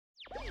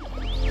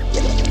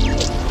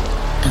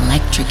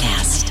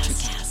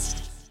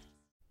NutriCast.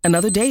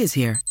 Another day is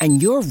here,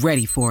 and you're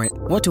ready for it.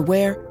 What to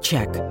wear?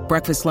 Check.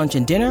 Breakfast, lunch,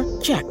 and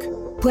dinner? Check.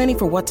 Planning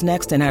for what's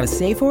next and how to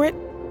save for it?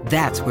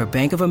 That's where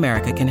Bank of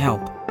America can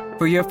help.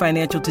 For your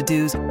financial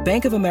to-dos,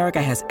 Bank of America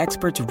has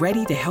experts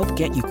ready to help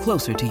get you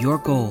closer to your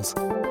goals.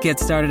 Get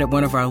started at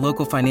one of our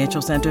local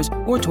financial centers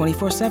or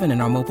 24/7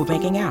 in our mobile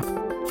banking app.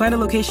 Find a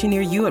location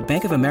near you at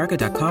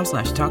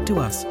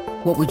bankofamerica.com/talktous.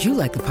 What would you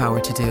like the power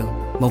to do?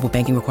 Mobile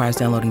banking requires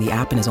downloading the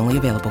app and is only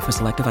available for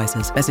select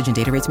devices. Message and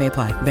data rates may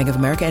apply. Bank of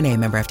America N.A.,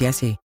 member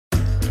FDIC.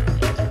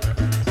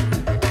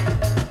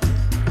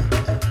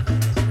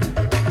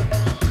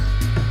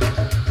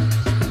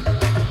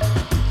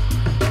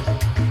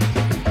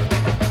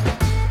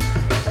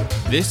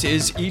 This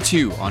is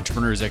E2,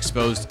 Entrepreneurs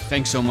Exposed.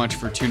 Thanks so much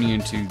for tuning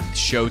into the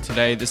show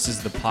today. This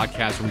is the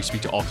podcast where we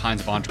speak to all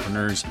kinds of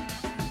entrepreneurs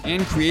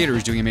and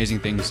creators doing amazing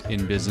things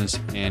in business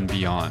and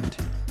beyond.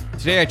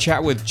 Today I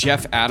chat with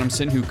Jeff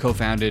Adamson, who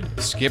co-founded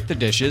Skip the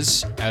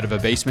Dishes out of a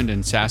basement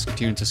in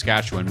Saskatoon,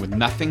 Saskatchewan, with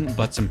nothing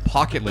but some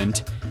pocket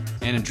lint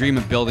and a dream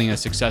of building a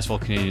successful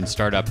Canadian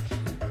startup.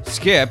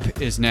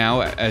 Skip is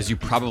now, as you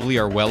probably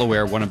are well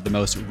aware, one of the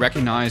most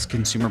recognized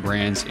consumer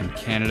brands in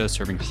Canada,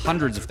 serving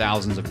hundreds of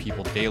thousands of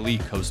people daily,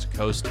 coast to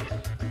coast.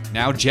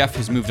 Now Jeff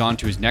has moved on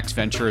to his next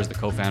venture as the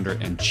co-founder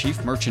and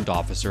chief merchant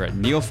officer at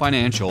Neo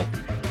Financial,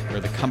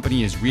 where the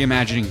company is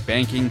reimagining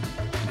banking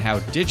and how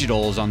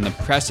digital is on the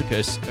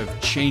precipice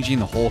of changing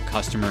the whole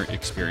customer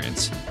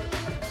experience.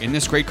 In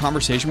this great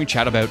conversation, we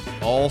chat about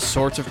all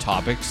sorts of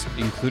topics,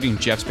 including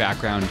Jeff's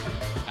background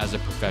as a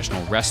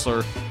professional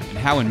wrestler and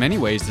how in many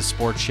ways the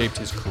sport shaped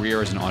his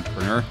career as an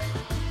entrepreneur,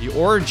 the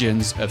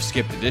origins of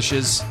Skip the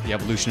Dishes, the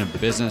evolution of the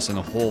business and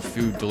the whole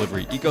food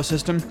delivery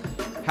ecosystem,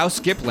 how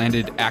Skip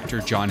landed actor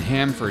Jon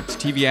Hamm for its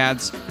TV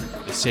ads,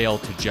 the sale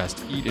to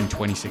Just Eat in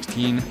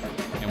 2016,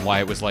 and why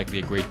it was likely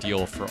a great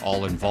deal for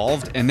all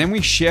involved. And then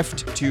we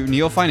shift to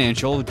Neo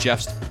Financial,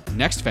 Jeff's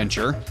next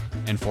venture,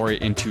 and foray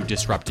into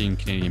disrupting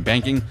Canadian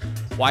banking,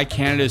 why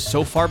Canada is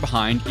so far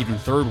behind even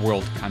third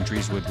world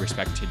countries with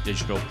respect to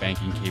digital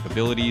banking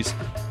capabilities,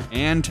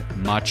 and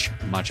much,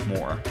 much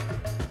more.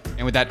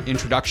 And with that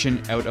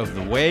introduction out of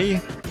the way,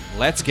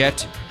 let's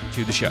get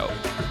to the show.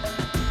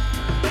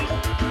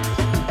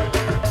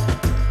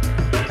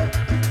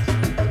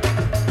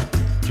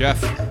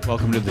 Jeff,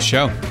 welcome to the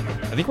show.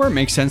 I think where it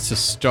makes sense to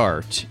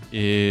start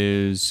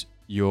is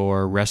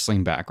your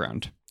wrestling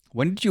background.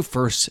 When did you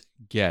first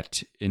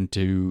get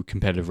into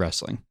competitive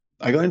wrestling?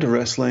 I got into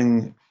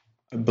wrestling,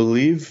 I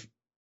believe,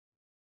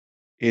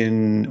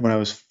 when I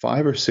was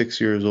 5 or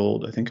 6 years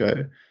old. I think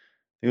it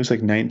was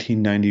like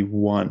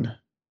 1991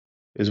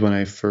 is when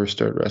I first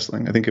started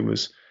wrestling. I think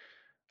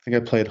I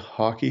played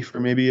hockey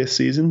for maybe a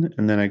season,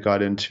 and then I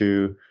got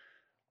into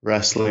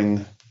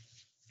wrestling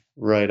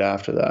right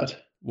after that.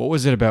 What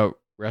was it about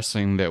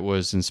wrestling that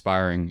was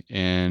inspiring,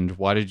 and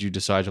why did you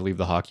decide to leave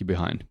the hockey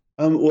behind?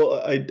 Well,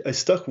 I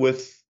stuck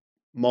with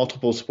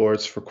multiple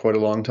sports for quite a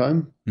long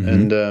time,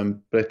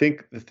 but I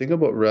think the thing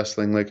about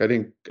wrestling, like I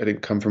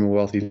didn't come from a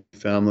wealthy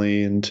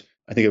family, and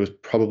I think it was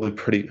probably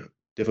pretty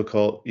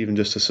difficult even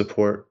just to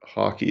support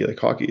hockey. Like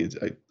hockey is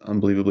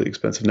unbelievably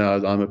expensive now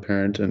as I'm a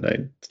parent and I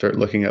start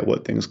looking at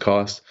what things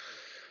cost.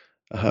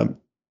 And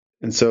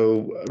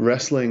so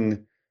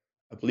wrestling,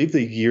 I believe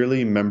the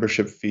yearly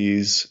membership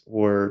fees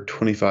were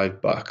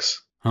 $25.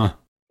 Huh.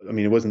 I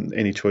mean, it wasn't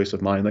any choice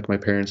of mine. Like my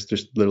parents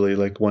just literally,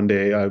 like one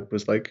day I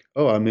was like,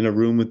 oh, I'm in a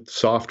room with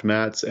soft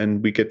mats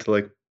and we get to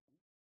like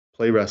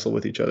play wrestle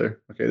with each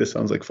other. Okay, this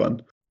sounds like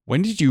fun.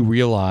 When did you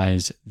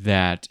realize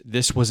that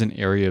this was an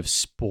area of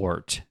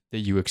sport that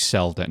you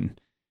excelled in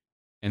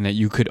and that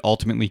you could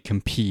ultimately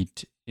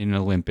compete in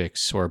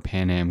Olympics or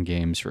Pan Am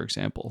Games, for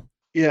example?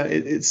 Yeah,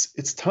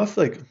 it's tough.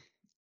 Like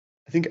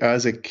I think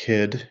as a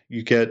kid,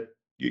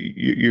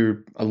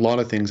 you're a lot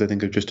of things I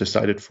think are just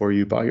decided for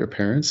you by your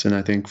parents. And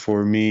I think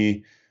for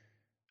me,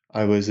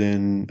 I was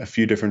in a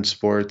few different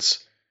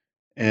sports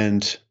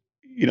and,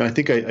 I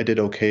think I did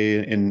okay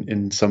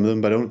in some of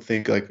them, but I don't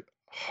think like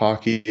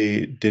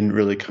hockey didn't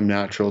really come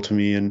natural to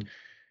me. And,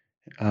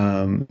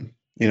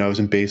 I was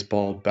in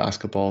baseball,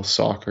 basketball,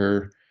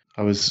 soccer.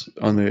 I was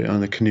on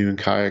the canoe and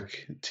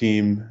kayak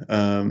team.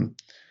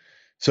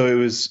 So it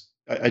was,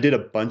 I did a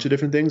bunch of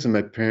different things, and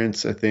my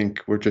parents, I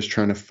think, were just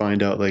trying to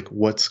find out like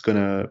what's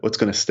gonna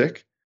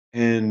stick.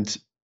 And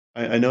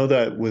I know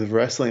that with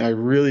wrestling, I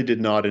really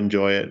did not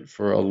enjoy it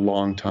for a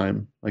long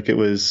time. Like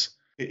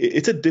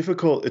it's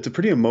a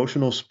pretty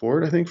emotional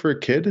sport, I think, for a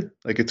kid.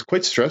 Like it's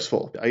quite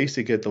stressful. I used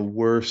to get the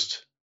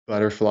worst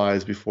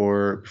butterflies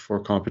before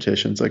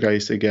competitions. Like I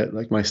used to get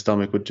like my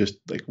stomach would just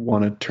like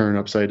want to turn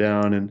upside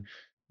down, and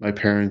my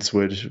parents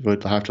would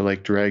have to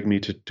like drag me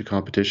to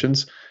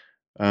competitions.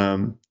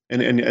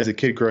 And as a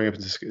kid growing up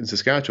in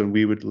Saskatchewan,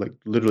 we would like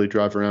literally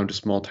drive around to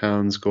small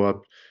towns, go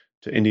up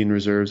to Indian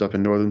reserves up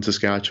in northern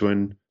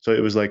Saskatchewan. So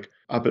it was like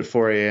up at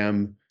 4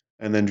 a.m.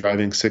 and then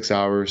driving 6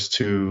 hours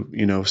to,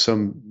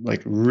 some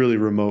like really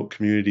remote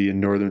community in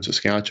northern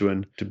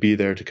Saskatchewan to be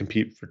there to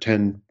compete for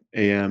 10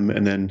 a.m.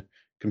 and then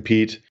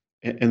compete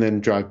and then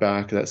drive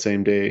back that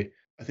same day.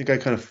 I think I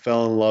kind of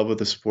fell in love with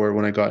the sport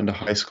when I got into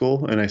high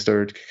school and I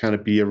started to kind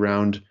of be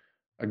around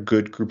a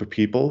good group of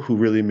people who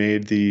really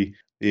made the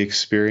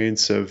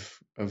experience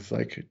of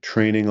like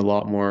training a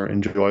lot more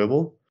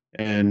enjoyable.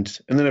 And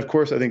then of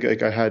course I think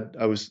like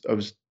I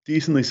was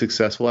decently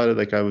successful at it.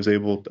 Like I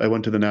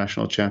went to the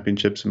national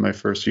championships in my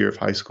first year of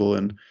high school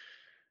and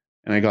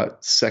I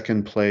got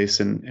second place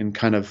and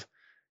kind of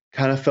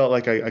felt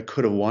like I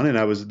could have won, and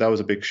that was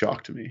a big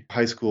shock to me.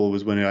 High school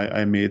was when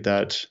I made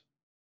that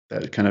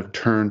kind of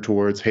turn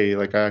towards, hey,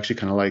 like I actually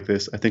kind of like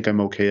this. I think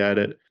I'm okay at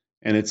it,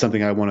 and it's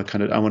something I want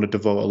to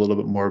devote a little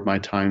bit more of my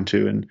time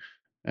to, and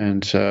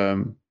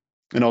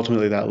and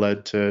ultimately that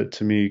led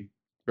to me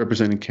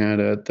representing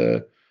Canada at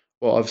the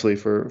well, obviously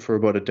for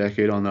about a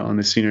decade on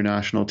the senior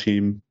national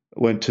team.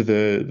 Went to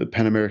the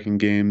Pan American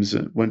Games,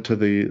 went to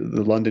the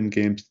London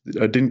Games.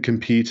 I didn't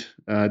compete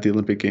at the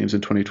Olympic Games in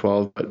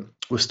 2012, but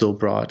was still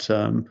brought.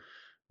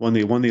 Won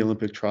the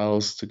Olympic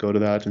trials to go to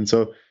that, and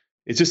so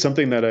it's just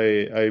something that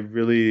I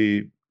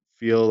really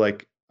feel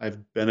like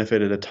I've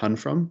benefited a ton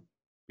from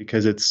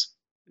because it's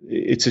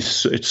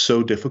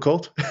so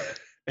difficult.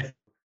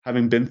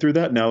 Having been through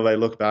that, now I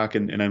look back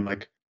and I'm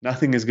like,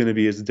 nothing is going to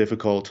be as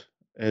difficult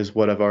as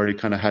what I've already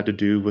kind of had to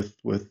do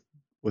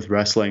with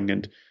wrestling,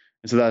 and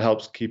so that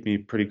helps keep me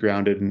pretty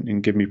grounded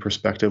and give me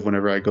perspective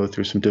whenever I go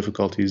through some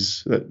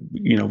difficulties that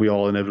we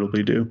all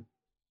inevitably do.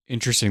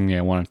 Interestingly,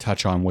 I want to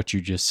touch on what you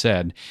just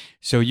said.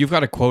 So you've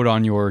got a quote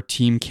on your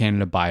Team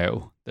Canada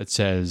bio that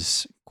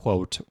says,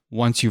 quote,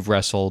 "Once you've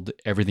wrestled,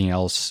 everything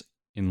else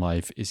in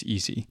life is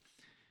easy."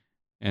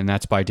 And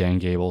that's by Dan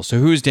Gable. So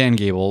who is Dan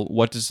Gable?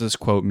 What does this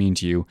quote mean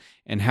to you?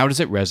 And how does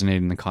it resonate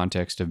in the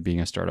context of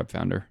being a startup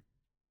founder?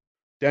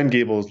 Dan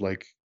Gable is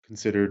like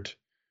considered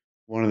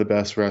one of the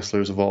best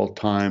wrestlers of all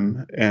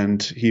time,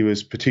 and he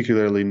was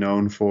particularly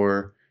known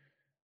for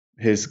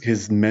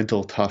his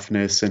mental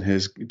toughness and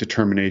his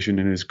determination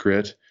and his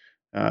grit.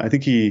 I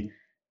think he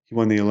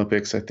won the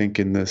Olympics, I think,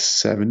 in the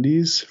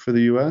 70s for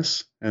the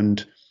U.S.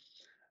 And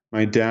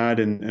my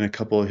dad and a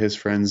couple of his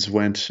friends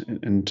went,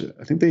 and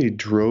I think they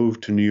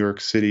drove to New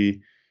York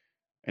City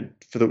and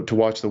to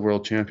watch the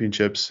World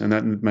Championships. And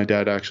that my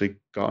dad actually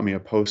got me a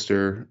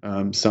poster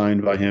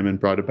signed by him and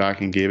brought it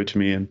back and gave it to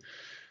me. And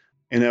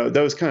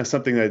that was kind of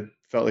something that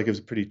felt like it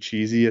was pretty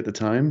cheesy at the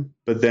time.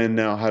 But then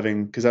now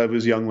because I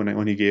was young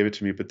when he gave it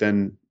to me, but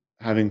then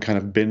having kind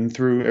of been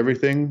through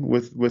everything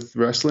with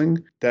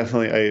wrestling,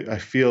 definitely I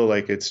feel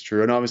like it's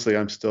true. And obviously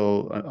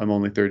I'm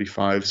only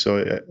 35,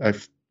 so I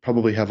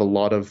probably have a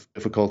lot of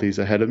difficulties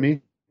ahead of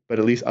me. But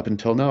at least up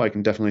until now, I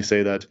can definitely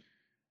say that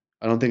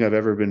I don't think I've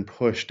ever been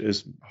pushed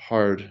as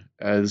hard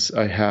as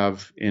I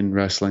have in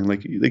wrestling.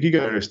 Like you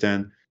gotta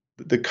understand,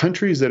 the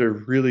countries that are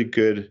really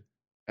good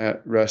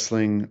at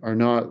wrestling are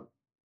not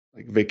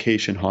like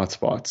vacation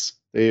hotspots.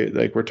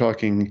 We're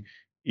talking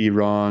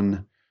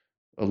Iran.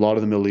 A lot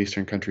of the Middle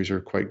Eastern countries are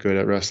quite good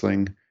at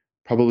wrestling.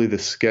 Probably the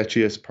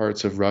sketchiest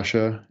parts of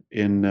Russia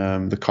in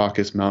the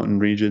Caucasus Mountain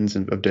regions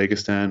of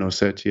Dagestan,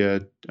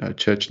 Ossetia,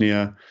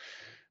 Chechnya,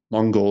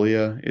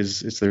 Mongolia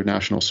is their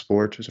national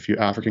sport. There's a few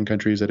African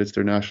countries that it's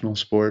their national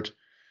sport.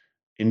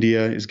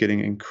 India is getting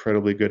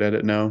incredibly good at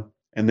it now.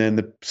 And then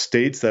the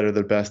states that are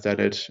the best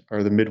at it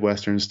are the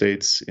Midwestern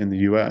states in the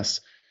US.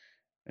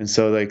 And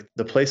so like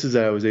the places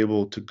that I was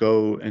able to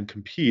go and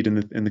compete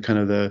in the kind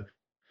of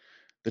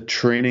the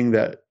training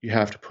that you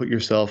have to put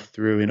yourself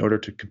through in order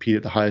to compete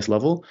at the highest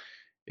level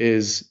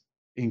is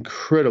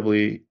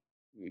incredibly,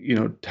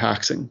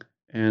 taxing.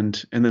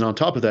 And then on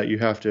top of that, you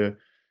have to,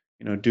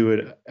 do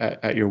it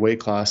at your weight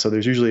class. So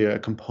there's usually a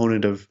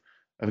component of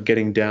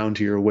getting down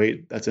to your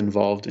weight that's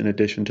involved in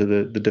addition to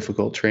the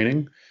difficult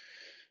training.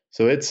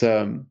 So it's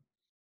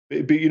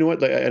but you know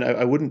what? Like, and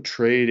I wouldn't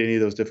trade any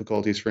of those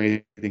difficulties for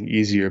anything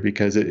easier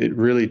because it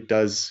really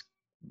does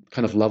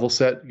kind of level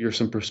set your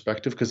some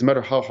perspective. Because no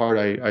matter how hard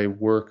I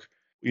work,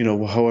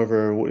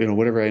 however,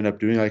 whatever I end up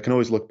doing, I can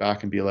always look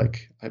back and be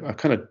like, I've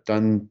kind of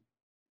done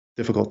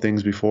difficult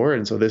things before,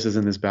 and so this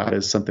isn't as bad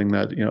as something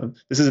that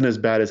this isn't as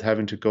bad as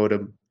having to go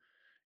to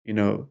you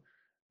know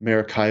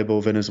Maracaibo,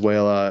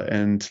 Venezuela,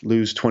 and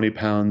lose 20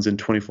 pounds in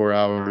 24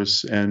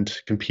 hours and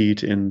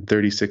compete in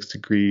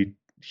 36-degree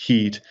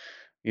heat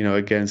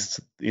against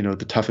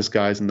the toughest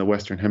guys in the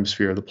Western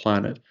Hemisphere of the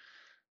planet.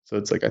 So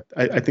it's like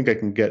I think I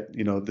can get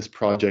this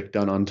project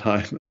done on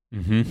time.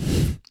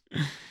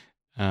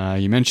 Mm-hmm.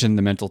 You mentioned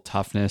the mental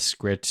toughness,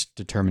 grit,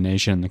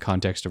 determination in the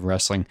context of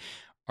wrestling.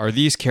 Are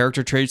these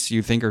character traits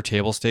you think are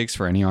table stakes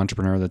for any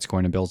entrepreneur that's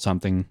going to build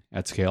something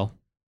at scale?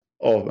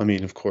 Oh, I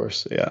mean, of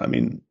course, yeah. I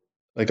mean,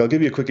 like I'll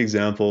give you a quick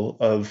example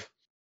of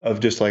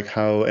just like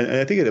how, and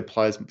I think it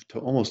applies to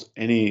almost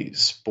any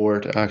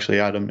sport actually,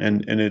 Adam.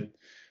 And it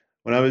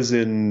when I was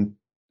it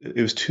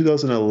was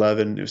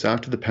 2011. It was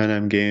after the Pan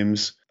Am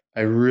Games.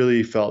 I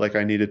really felt like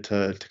I needed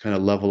to kind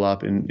of level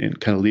up in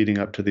kind of leading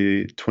up to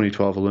the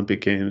 2012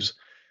 Olympic Games.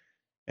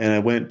 And I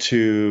went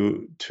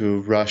to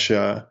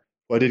Russia.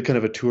 Well, I did kind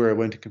of a tour. I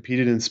went and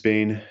competed in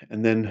Spain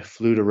and then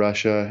flew to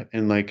Russia.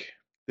 And like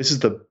this is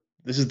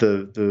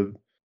the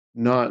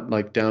not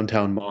like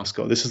downtown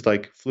Moscow. This is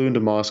like flew into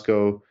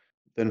Moscow,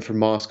 then from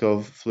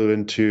Moscow flew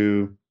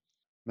into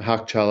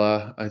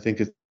Makhachkala, I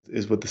think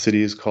is what the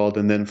city is called,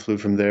 and then flew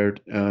from there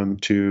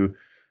to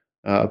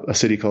a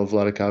city called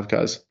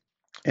Vladikavkaz.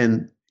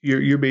 And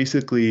you're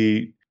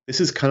basically,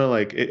 this is kind of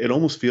like it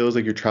almost feels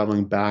like you're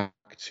traveling back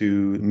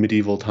to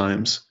medieval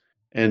times,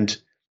 and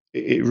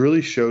it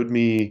really showed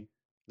me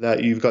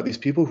that you've got these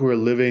people who are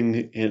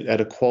living at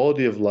a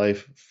quality of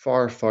life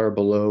far, far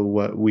below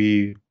what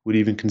we would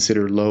even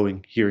consider low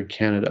here in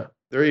Canada.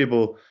 They're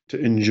able to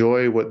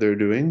enjoy what they're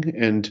doing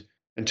and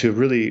to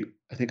really,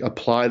 I think,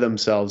 apply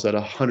themselves at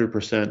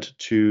 100%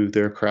 to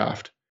their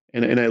craft.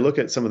 And I look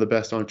at some of the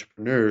best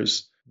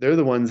entrepreneurs, they're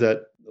the ones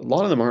that a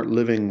lot of them aren't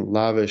living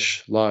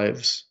lavish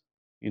lives.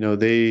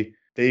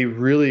 They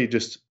really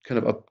just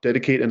kind of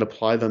dedicate and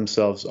apply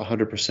themselves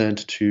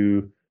 100%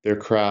 to their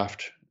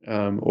craft,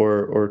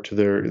 or to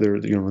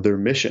their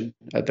mission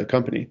at the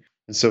company.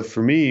 And so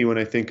for me, when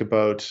I think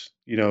about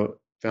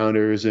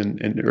founders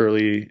and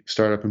early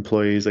startup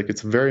employees, like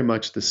it's very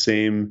much the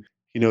same.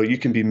 You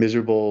can be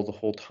miserable the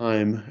whole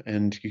time,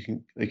 and you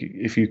can, like,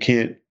 if you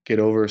can't get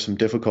over some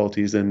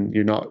difficulties, then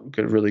you're not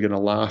really going to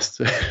last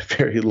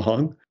very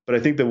long. But I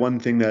think the one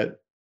thing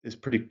that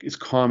is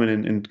common,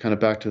 and kind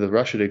of back to the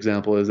Russia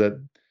example, is that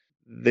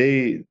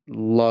they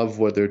love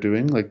what they're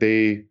doing. Like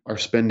they are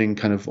spending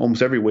kind of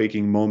almost every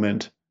waking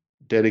moment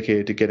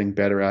dedicated to getting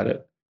better at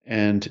it.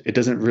 And it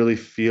doesn't really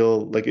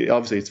feel like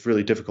obviously it's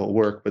really difficult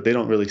work, but they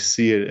don't really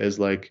see it as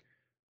like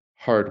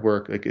hard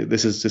work. Like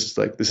this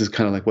is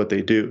kind of like what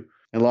they do.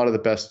 And a lot of the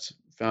best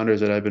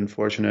founders that I've been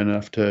fortunate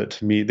enough to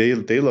meet, they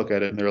look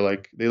at it and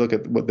they look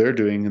at what they're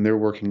doing, and they're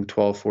working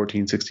 12,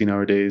 14,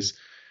 16-hour days,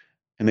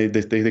 and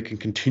they can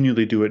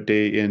continually do it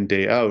day in,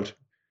 day out,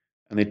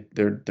 and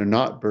they're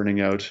not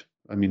burning out.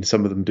 I mean,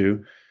 some of them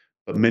do,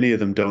 but many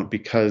of them don't,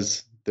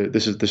 because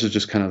this is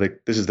just kind of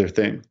like, this is their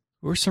thing.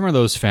 Who are some of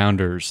those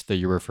founders that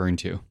you're referring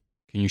to?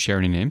 Can you share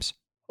any names?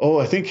 Oh,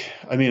 I've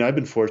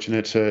been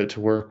fortunate to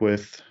work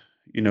with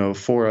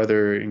 4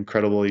 other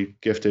incredibly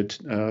gifted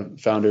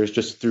founders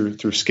just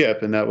through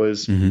Skip, and that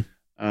was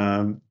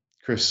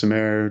Chris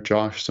Samare,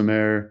 Josh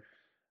Samare,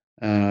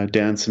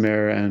 Dan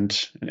Samare,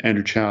 and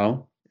Andrew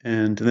Chow,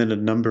 and then a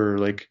number,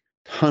 like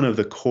ton of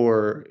the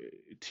core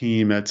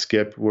team at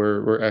Skip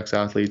were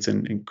ex-athletes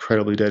and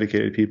incredibly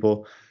dedicated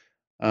people.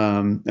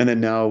 And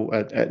then now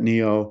at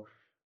Neo,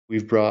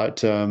 we've brought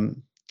so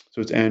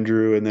it's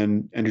Andrew, and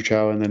then Andrew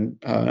Chow, and then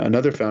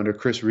another founder,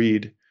 Chris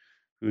Reed,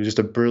 who's just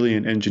a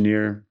brilliant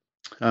engineer.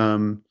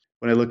 When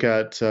I look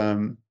at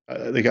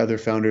like other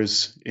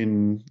founders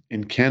in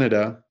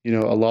Canada, a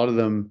lot of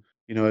them,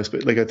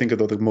 like I think of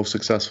the most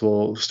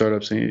successful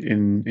startups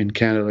in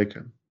Canada, like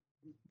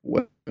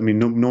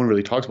no one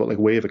really talks about, like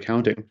Wave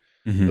Accounting.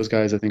 Mm-hmm. Those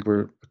guys, I think,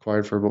 were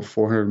acquired for about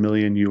 $400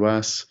 million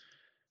US.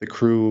 The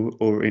crew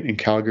over in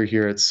Calgary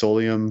here at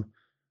Solium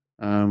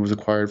was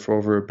acquired for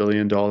over $1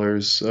 billion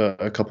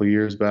a couple of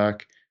years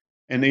back.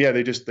 And yeah,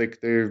 they just this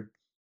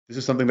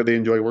is something that they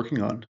enjoy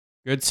working on.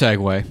 Good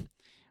segue.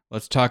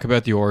 Let's talk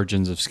about the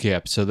origins of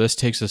Skip. So this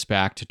takes us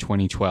back to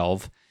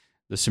 2012.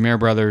 The Samare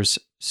brothers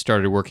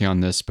started working on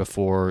this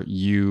before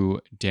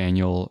you,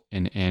 Daniel,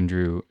 and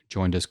Andrew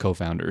joined as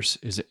co-founders.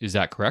 Is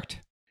that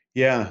correct?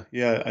 Yeah.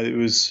 It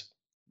was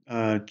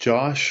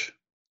Josh.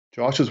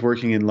 Josh was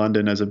working in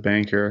London as a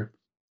banker,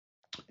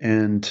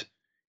 and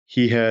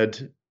he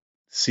had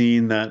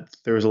seen that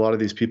there was a lot of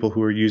these people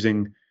who were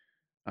using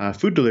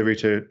food delivery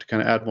to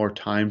kind of add more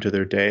time to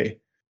their day.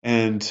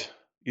 And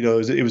it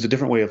was a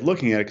different way of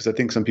looking at it, because I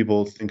think some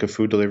people think of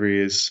food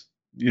delivery as,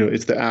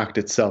 it's the act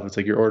itself. It's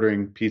like you're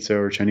ordering pizza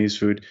or Chinese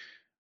food,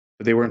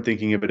 but they weren't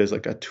thinking of it as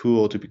like a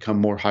tool to become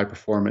more high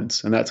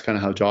performance. And that's kind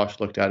of how Josh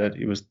looked at it.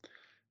 He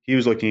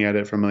was looking at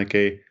it from like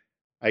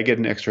I get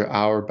an extra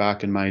hour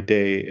back in my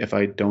day if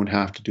I don't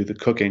have to do the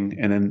cooking,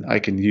 and then I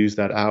can use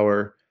that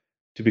hour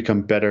to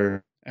become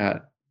better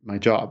at my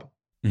job.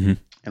 Mm-hmm.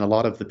 And a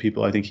lot of the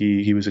people I think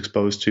he was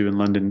exposed to in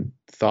London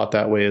thought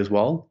that way as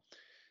well.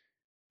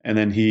 And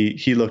then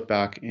he looked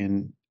back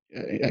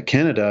at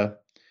Canada,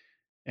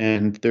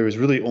 and there was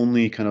really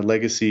only kind of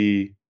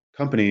legacy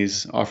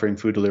companies offering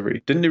food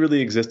delivery. Didn't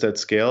really exist at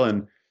scale.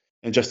 And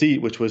Just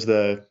Eat, which was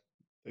the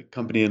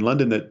company in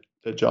London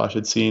that Josh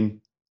had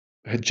seen,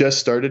 had just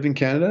started in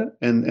Canada.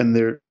 And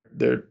they're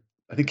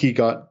I think he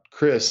got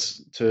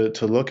Chris to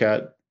look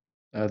at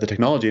the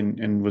technology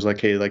and was like,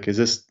 hey, like, is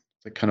this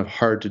like kind of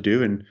hard to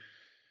do? And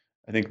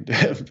I think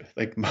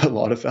like a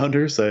lot of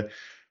founders,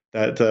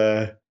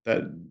 that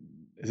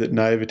is it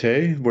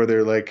naivete, where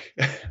they're like,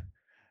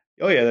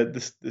 oh yeah,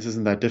 this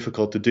isn't that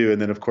difficult to do.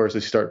 And then of course they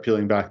start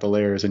peeling back the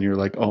layers, and you're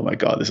like, oh my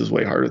God, this is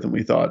way harder than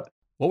we thought.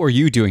 What were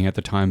you doing at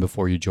the time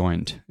before you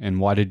joined, and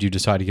why did you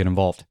decide to get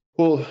involved?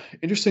 Well,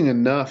 interesting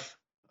enough,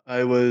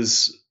 I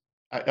was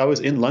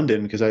in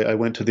London because I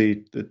went to the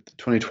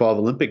 2012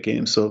 Olympic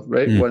Games. So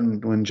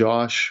when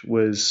Josh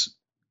was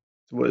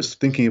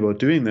thinking about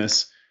doing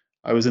this,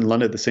 I was in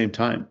London at the same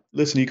time.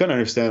 Listen, you gotta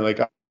understand, like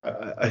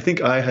I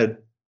think I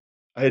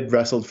had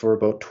wrestled for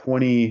about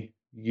 20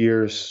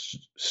 years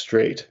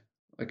straight.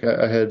 Like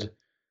I had,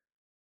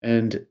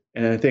 and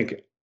I think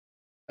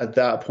at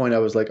that point I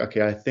was like,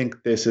 okay, I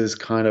think this is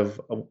kind of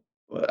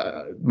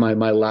my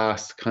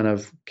last kind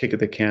of kick at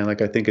the can.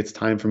 Like I think it's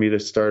time for me to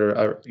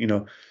start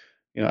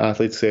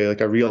athletes say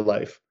like a real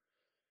life.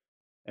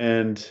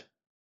 And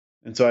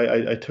so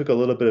I took a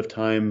little bit of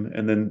time,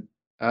 and then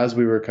as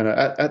we were kind of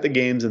at the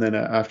games, and then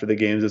after the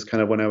games is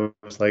kind of when I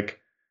was like,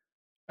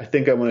 I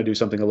think I want to do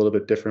something a little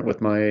bit different with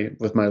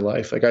my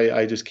life. Like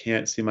I just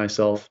can't see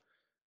myself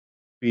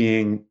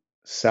being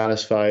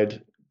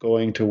satisfied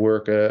going to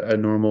work a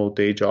normal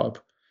day job.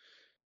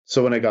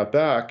 So when I got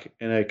back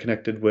and I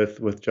connected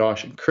with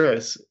Josh and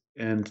Chris,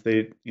 and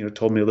they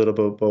told me a little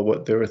bit about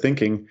what they were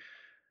thinking,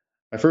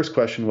 my first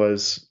question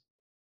was,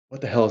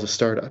 what the hell is a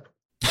startup?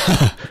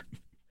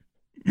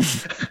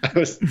 I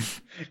was,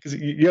 because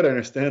you got to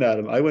understand,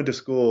 Adam, I went to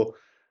school,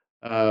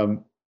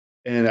 and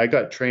I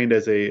got trained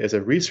as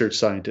a research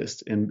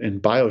scientist in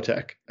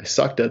biotech. I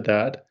sucked at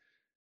that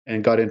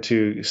and got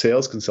into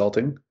sales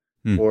consulting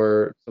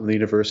for some of the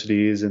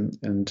universities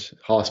and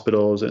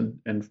hospitals and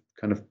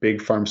kind of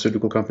big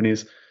pharmaceutical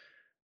companies.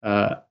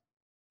 And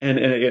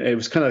it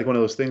was kind of like one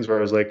of those things where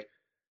I was like,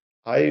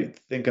 I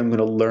think I'm going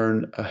to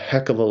learn a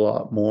heck of a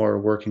lot more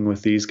working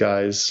with these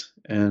guys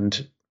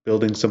and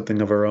building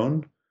something of our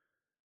own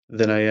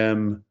than I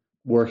am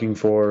working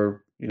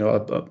for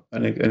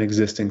an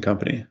existing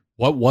company.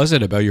 What was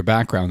it about your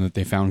background that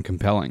they found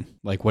compelling?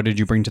 Like, what did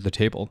you bring to the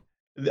table?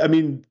 I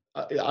mean,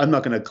 I'm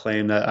not going to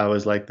claim that I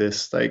was like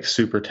this, like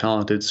super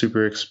talented,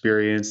 super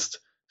experienced,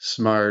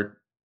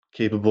 smart,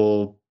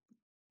 capable,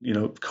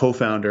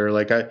 co-founder.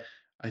 Like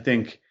I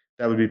think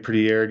that would be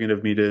pretty arrogant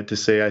of me to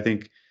say. I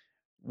think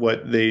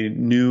what they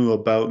knew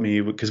about me,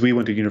 because we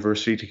went to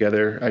university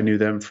together, I knew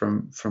them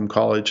from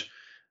college.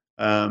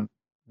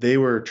 They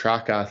were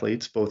track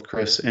athletes, both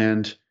Chris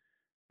and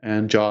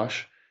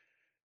Josh.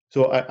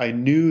 So I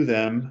knew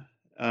them.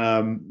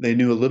 They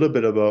knew a little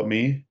bit about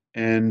me,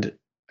 and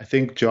I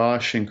think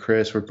Josh and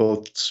Chris were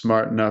both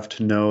smart enough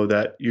to know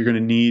that you're going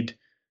to need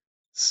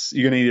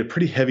a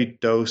pretty heavy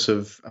dose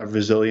of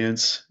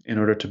resilience in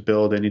order to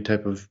build any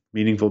type of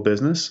meaningful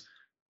business.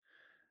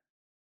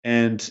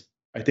 And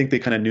I think they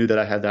kind of knew that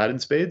I had that in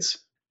spades.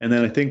 And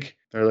then I think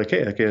they're like,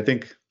 hey, okay, I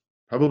think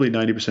probably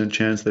 90%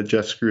 chance that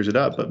Jeff screws it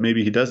up, but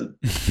maybe he doesn't.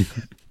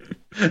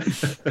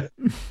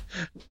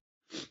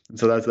 And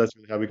so that's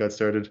really how we got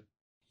started.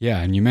 Yeah,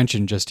 and you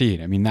mentioned Just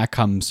Eat. I mean, that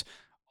comes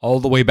all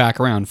the way back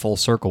around full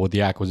circle with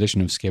the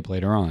acquisition of Skip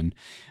later on.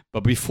 But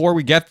before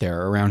we get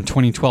there, around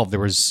 2012, there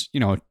was,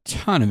 a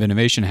ton of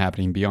innovation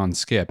happening beyond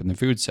Skip in the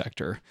food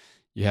sector.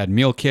 You had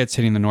meal kits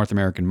hitting the North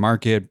American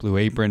market, Blue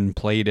Apron,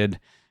 Plated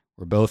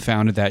were both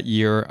founded that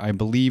year. I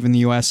believe in the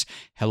US,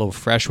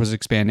 HelloFresh was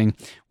expanding.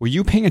 Were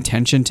you paying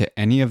attention to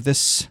any of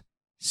this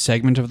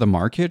segment of the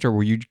market, or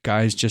were you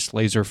guys just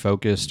laser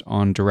focused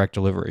on direct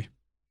delivery?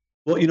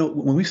 Well,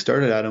 when we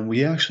started, Adam,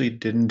 we actually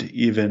didn't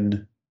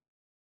even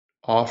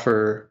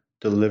offer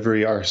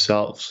delivery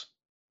ourselves.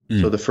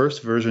 So the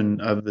first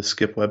version of the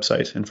Skip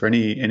website, and for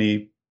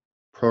any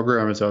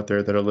programmers out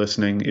there that are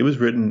listening, it was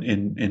written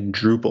in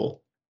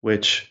Drupal,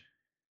 which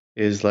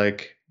is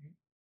like,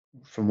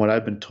 from what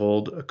I've been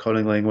told, a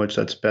coding language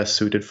that's best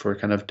suited for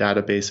kind of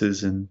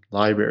databases and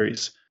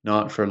libraries,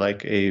 not for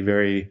like a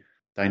very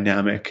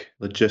dynamic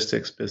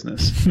logistics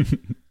business.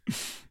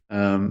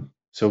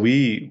 So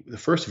the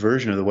first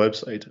version of the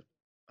website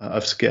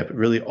of Skip,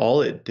 really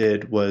all it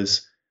did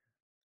was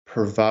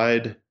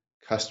provide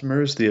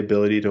customers the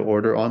ability to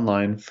order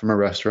online from a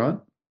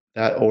restaurant,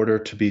 that order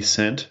to be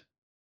sent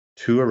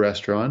to a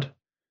restaurant.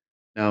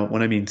 Now,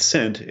 when I mean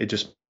sent, it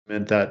just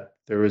meant that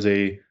there was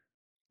a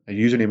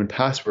username and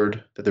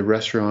password that the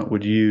restaurant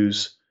would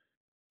use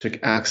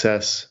to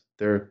access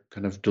their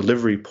kind of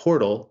delivery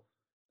portal.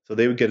 So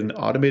they would get an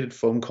automated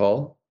phone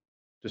call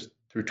just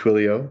through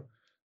Twilio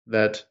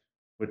that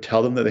would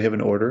tell them that they have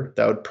an order.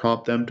 That would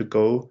prompt them to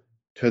go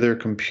to their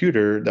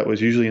computer that was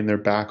usually in their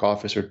back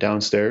office or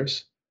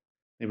downstairs.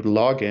 They would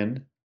log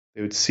in,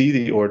 they would see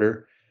the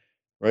order,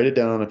 write it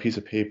down on a piece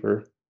of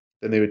paper.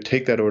 Then they would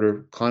take that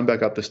order, climb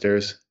back up the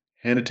stairs,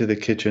 hand it to the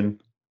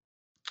kitchen,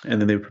 and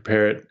then they would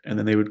prepare it. And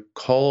then they would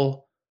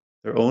call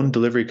their own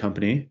delivery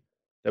company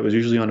that was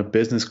usually on a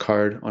business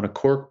card on a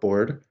cork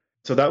board.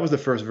 So that was the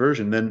first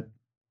version.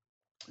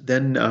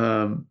 Then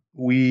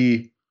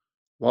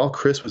while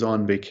Chris was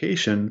on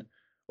vacation,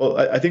 well,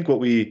 I think what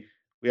we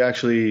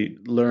actually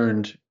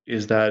learned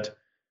is that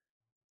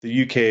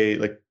the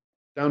UK, like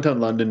downtown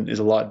London, is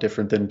a lot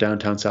different than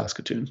downtown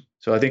Saskatoon.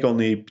 So I think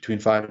only between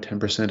 5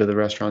 and 10% of the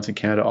restaurants in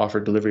Canada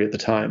offered delivery at the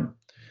time.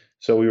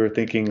 So we were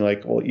thinking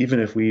like, well, even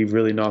if we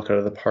really knock it out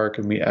of the park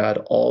and we add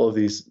all of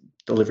these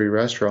delivery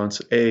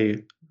restaurants,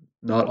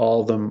 not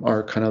all of them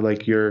are kind of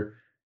like your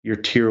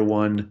tier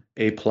 1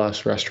 A+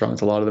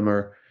 restaurants. A lot of them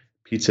are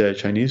pizza,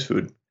 Chinese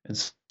food. And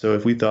so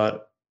if we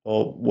thought,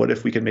 well, what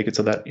if we could make it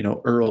so that,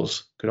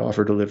 Earl's could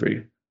offer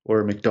delivery,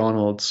 or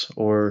McDonald's,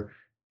 or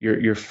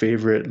your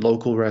favorite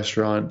local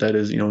restaurant that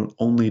is,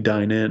 only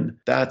dine in.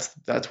 That's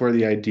where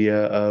the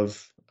idea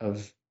of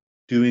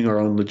doing our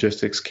own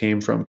logistics came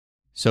from.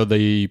 So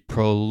the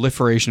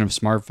proliferation of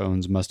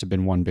smartphones must have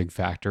been one big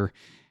factor.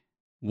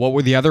 What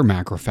were the other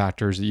macro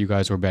factors that you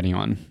guys were betting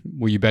on?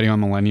 Were you betting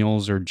on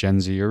millennials or Gen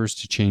Zers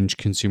to change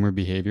consumer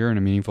behavior in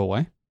a meaningful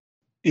way?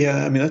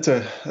 Yeah, I mean that's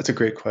a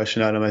great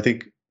question, Adam. I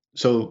think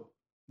so.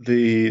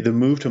 The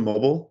move to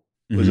mobile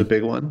was a Mm-hmm.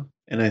 big one,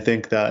 and I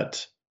think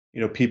that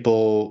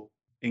people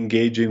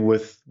engaging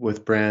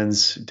with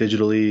brands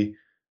digitally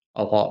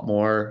a lot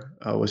more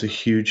was a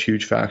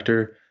huge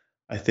factor.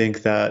 I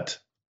think that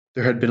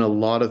there had been a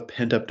lot of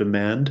pent up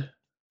demand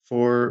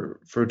for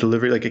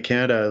delivery. Like in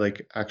Canada,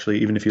 like actually,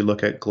 even if you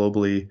look at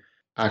globally,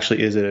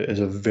 actually is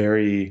a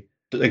very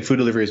like food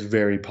delivery is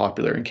very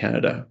popular in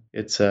Canada.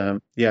 It's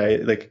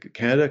like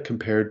Canada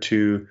compared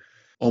to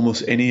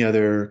almost any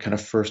other kind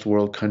of first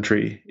world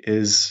country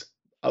is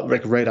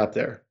like right up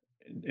there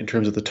in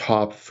terms of the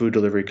top food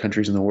delivery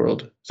countries in the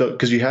world. So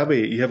because you have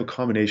a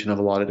combination of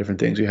a lot of different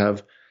things. You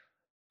have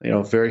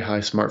very high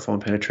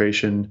smartphone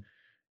penetration.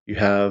 You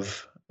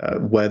have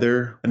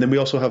weather, and then we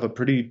also have a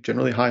pretty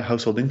generally high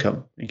household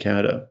income in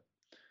Canada.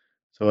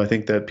 So I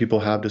think that people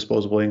have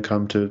disposable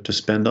income to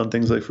spend on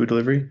things like food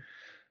delivery.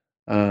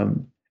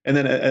 And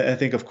then I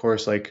think, of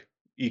course, like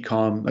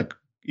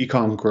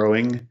ecom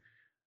growing,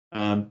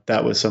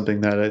 that was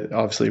something that it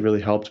obviously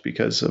really helped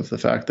because of the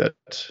fact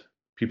that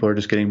people are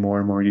just getting more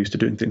and more used to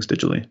doing things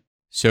digitally.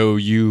 So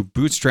you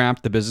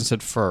bootstrapped the business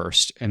at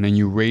first, and then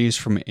you raised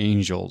from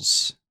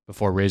angels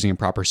before raising a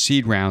proper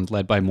seed round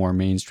led by more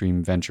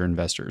mainstream venture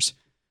investors.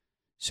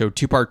 So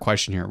two-part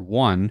question here.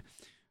 One,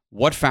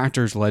 what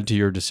factors led to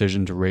your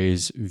decision to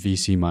raise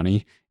VC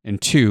money? And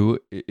two,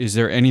 is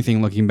there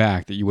anything looking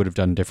back that you would have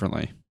done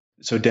differently?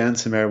 So Dan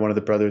Samara, one of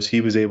the brothers,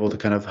 he was able to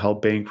kind of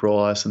help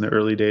bankroll us in the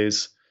early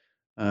days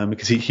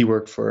because he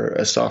worked for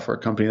a software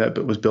company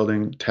that was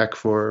building tech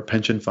for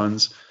pension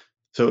funds.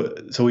 So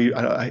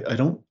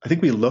I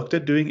think we looked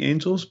at doing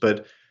angels,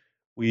 but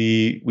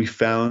we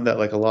found that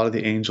like a lot of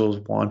the angels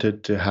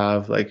wanted to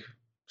have like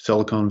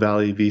Silicon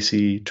Valley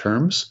VC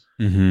terms,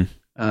 Mm-hmm.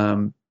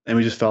 and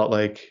we just felt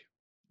like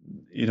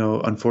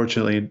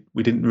unfortunately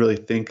we didn't really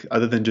think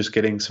other than just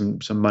getting some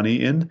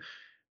money in,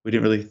 we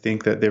didn't really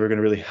think that they were going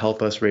to really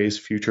help us raise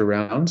future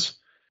rounds.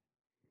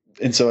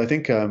 And so I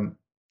think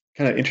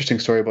kind of interesting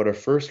story about our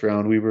first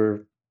round, we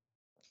were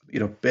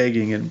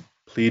begging and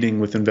pleading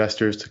with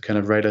investors to kind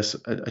of write us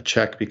a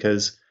check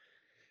because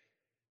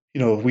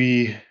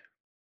we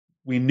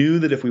knew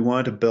that if we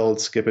wanted to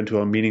build Skip into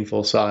a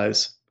meaningful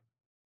size,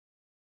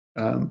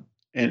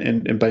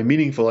 and by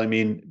meaningful I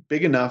mean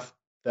big enough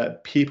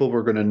that people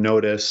were going to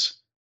notice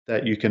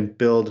that you can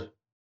build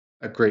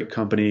a great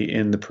company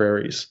in the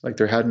prairies. Like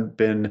there hadn't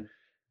been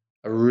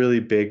a really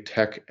big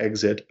tech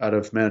exit out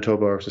of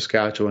Manitoba or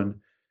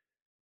Saskatchewan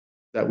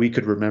that we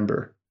could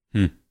remember.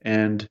 Hmm.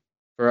 And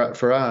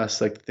for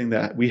us, like the thing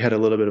that we had a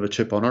little bit of a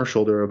chip on our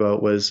shoulder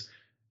about was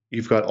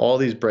you've got all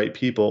these bright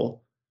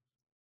people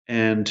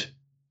and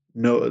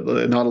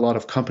not a lot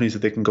of companies that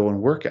they can go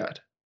and work at.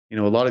 A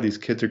lot of these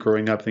kids are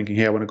growing up thinking,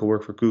 hey, I want to go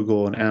work for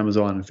Google and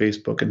Amazon and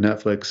Facebook and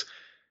Netflix.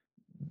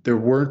 There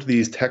weren't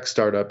these tech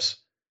startups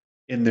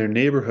in their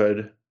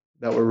neighborhood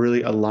that were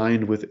really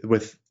aligned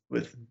with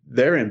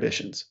their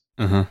ambitions.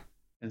 Uh-huh.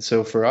 And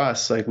so for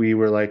us, like we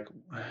were like,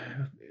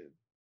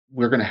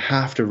 we're going to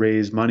have to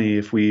raise money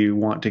if we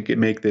want to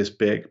make this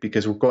big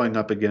because we're going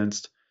up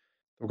against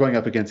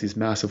these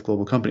massive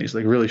global companies.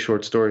 Like really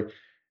short story,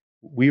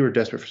 we were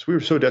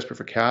so desperate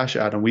for cash,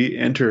 Adam. We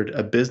entered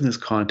a business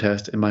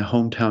contest in my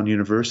hometown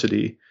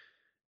university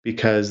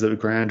because the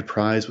grand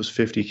prize was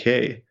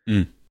 $50K.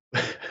 Mm.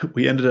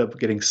 We ended up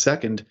getting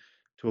second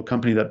to a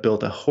company that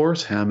built a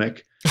horse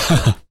hammock.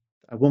 I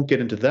won't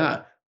get into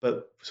that,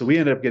 but so we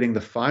ended up getting the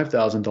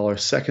 $5,000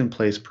 second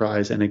place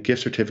prize and a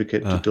gift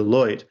certificate to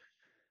Deloitte.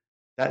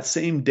 That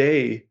same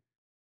day,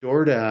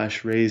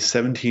 DoorDash raised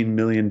 $17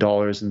 million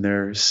in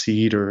their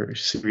seed or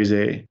Series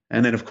A.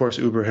 And then, of course,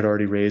 Uber had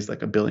already raised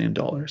like $1 billion.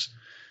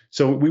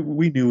 So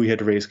we knew we had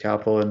to raise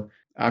capital. And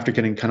after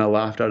getting kind of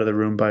laughed out of the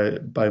room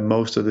by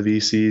most of the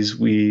VCs,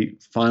 we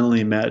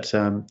finally met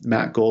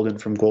Matt Golden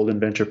from Golden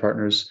Venture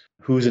Partners,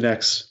 who's an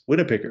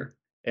ex-Winnipegger.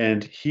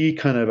 And he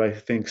kind of, I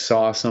think,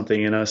 saw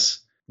something in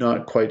us,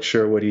 not quite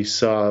sure what he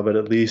saw, but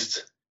at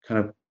least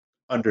kind of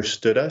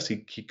understood us.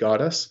 He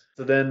got us.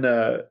 So then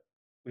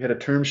we had a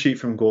term sheet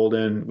from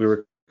Golden. We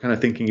were kind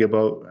of thinking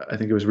about, I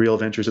think it was Real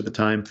Ventures at the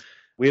time.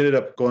 We ended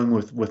up going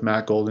with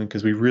Matt Golden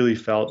because we really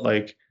felt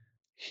like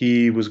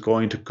he was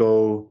going to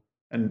go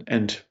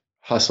and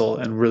hustle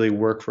and really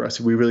work for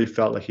us. We really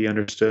felt like he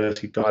understood us,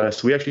 he got us.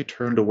 So we actually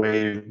turned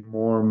away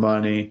more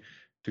money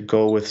to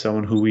go with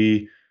someone who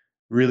we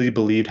really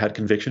believed had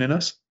conviction in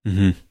us.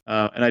 Mm-hmm.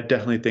 And I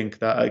definitely think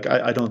that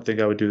I don't think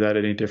I would do that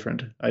any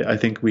different. I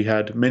think we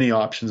had many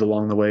options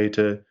along the way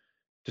to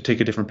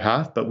take a different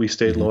path, but we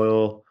stayed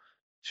loyal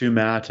to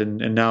Matt,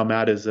 and now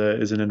Matt is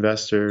an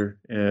investor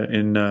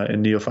in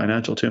Neo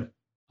Financial too.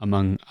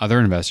 Among other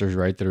investors,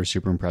 right, that are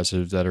super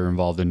impressive that are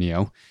involved in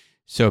Neo.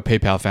 So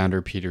PayPal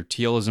founder Peter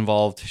Thiel is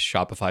involved,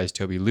 Shopify's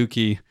Toby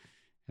Lukey,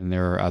 and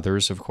there are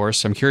others, of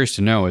course. I'm curious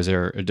to know, is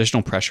there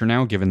additional pressure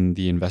now given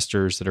the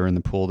investors that are in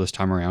the pool this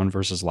time around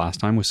versus last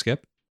time with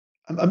Skip?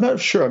 I'm not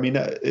sure. I mean,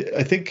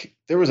 I think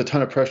there was a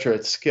ton of pressure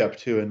at Skip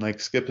too, and like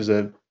Skip is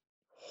a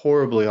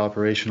horribly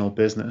operational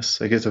business.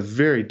 Like it's a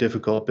very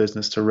difficult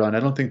business to run. I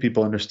don't think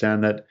people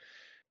understand that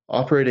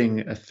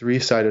operating a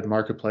three-sided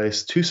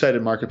marketplace,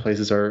 two-sided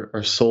marketplaces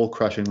are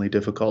soul-crushingly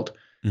difficult.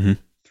 Hmm.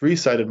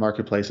 Three-sided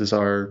marketplaces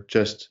are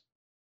just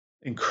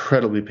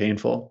incredibly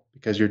painful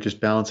because you're just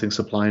balancing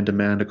supply and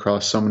demand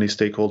across so many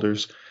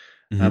stakeholders.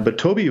 Hmm. But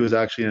Toby was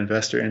actually an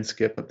investor in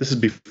Skip. But this is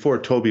before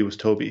Toby was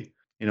Toby.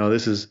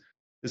 This is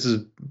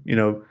you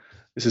know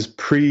this is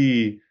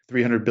pre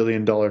 $300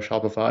 billion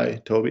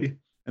Shopify Toby.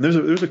 And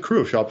there's a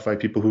crew of Shopify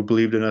people who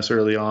believed in us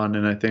early on,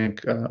 and I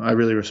think I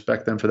really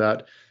respect them for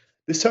that.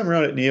 This time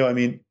around at Neo, I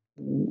mean,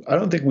 I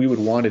don't think we would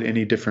want it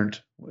any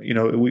different. I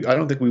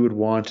don't think we would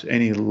want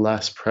any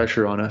less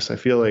pressure on us. I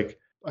feel like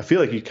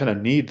you kind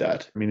of need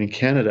that. I mean, in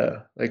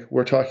Canada, like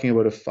we're talking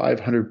about a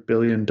 $500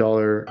 billion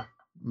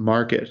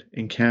market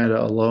in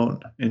Canada alone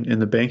in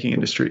the banking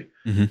industry.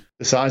 Hmm.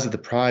 The size of the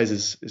prize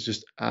is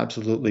just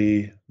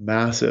absolutely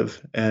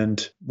massive.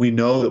 And we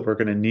know that we're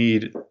going to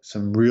need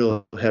some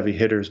real heavy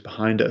hitters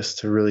behind us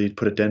to really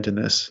put a dent in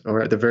this,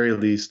 or at the very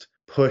least,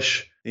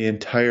 push the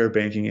entire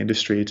banking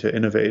industry to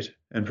innovate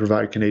and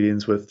provide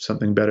Canadians with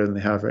something better than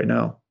they have right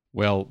now.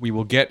 Well, we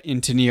will get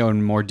into Neo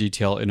in more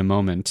detail in a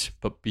moment,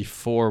 but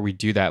before we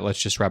do that,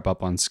 let's just wrap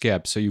up on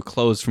Skip. So you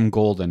closed from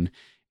Golden,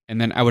 and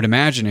then I would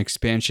imagine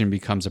expansion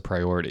becomes a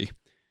priority.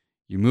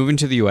 You move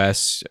into the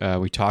US.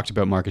 We talked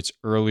about markets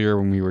earlier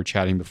when we were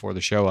chatting before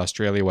the show,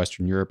 Australia,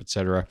 Western Europe,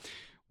 etc.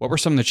 What were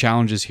some of the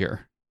challenges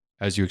here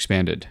as you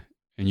expanded?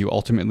 And you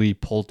ultimately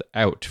pulled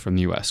out from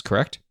the US,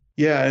 correct?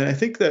 Yeah, and I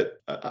think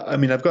that I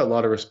mean I've got a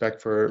lot of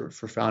respect for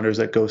founders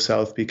that go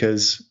south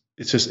because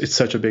it's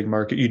such a big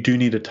market. You do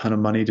need a ton of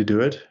money to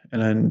do it,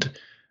 and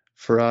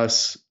for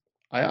us,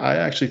 I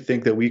actually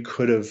think that we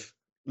could have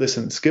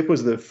listen. Skip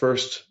was the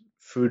first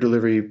food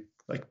delivery,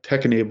 like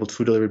tech-enabled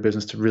food delivery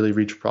business to really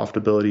reach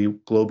profitability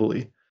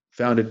globally,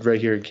 founded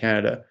right here in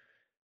Canada.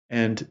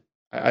 And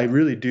I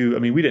really do. I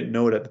mean, we didn't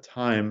know it at the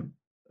time,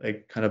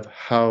 like kind of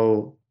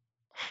how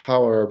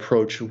our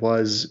approach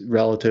was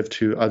relative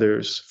to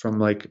others from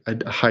like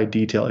a high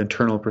detail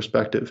internal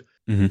perspective.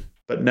 Hmm.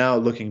 But now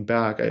looking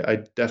back,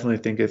 I definitely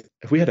think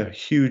if we had a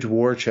huge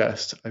war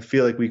chest, I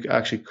feel like we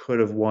actually could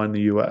have won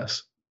the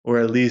US. Or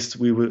at least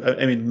we would,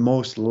 I mean,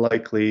 most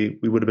likely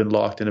we would have been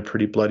locked in a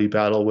pretty bloody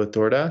battle with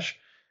DoorDash.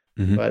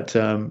 Hmm. But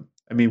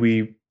I mean,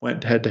 we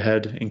went head to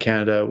head in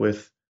Canada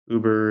with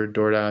Uber,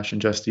 DoorDash,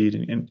 and Just Eat,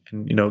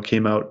 and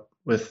came out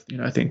with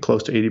I think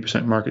close to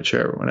 80% market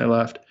share when I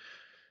left.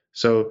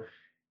 So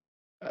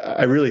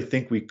I really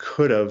think we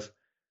could have.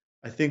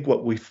 I think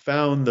what we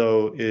found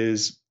though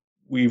is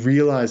we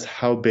realized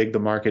how big the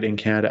market in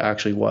Canada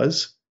actually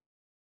was.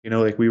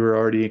 Like we were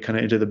already kind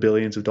of into the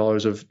billions of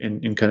dollars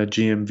in kind of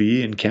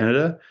GMV in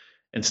Canada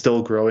and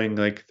still growing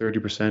like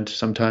 30%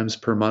 sometimes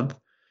per month.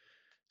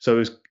 So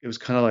it was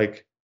kind of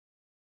like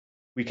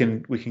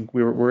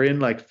we're in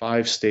like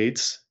 5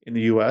 states in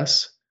the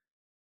US,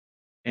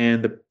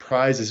 and the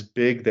prize is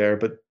big there,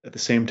 but at the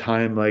same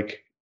time,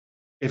 like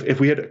if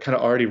we had kind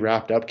of already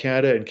wrapped up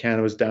Canada and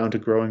Canada was down to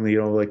growing,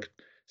 like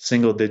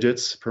single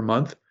digits per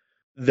month,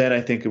 then I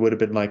think it would have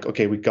been like,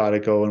 okay, we got to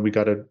go and we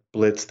got to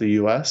blitz the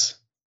US.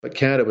 But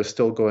Canada was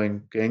still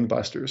going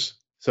gangbusters.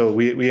 So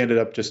we ended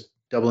up just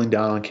doubling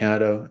down on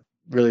Canada,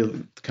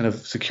 really kind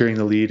of securing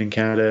the lead in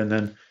Canada, and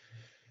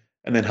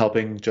then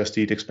helping Just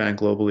Eat expand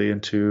globally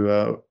into,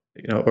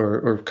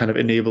 or kind of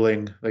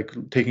enabling, like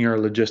taking our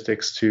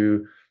logistics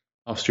to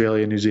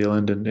Australia, New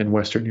Zealand, and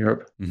Western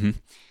Europe. Hmm.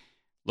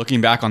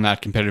 Looking back on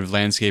that competitive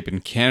landscape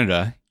in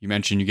Canada, you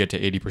mentioned you get to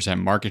 80%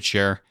 market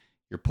share.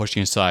 You're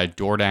pushing aside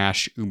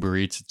DoorDash, Uber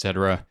Eats,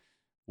 etc.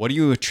 What do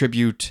you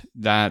attribute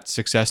that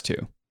success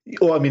to?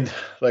 Well, I mean,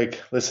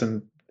 like,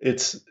 listen,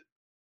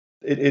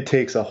 it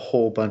takes a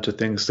whole bunch of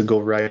things to go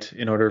right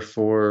in order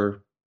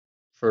for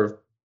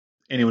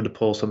anyone to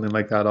pull something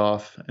like that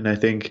off. And I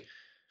think,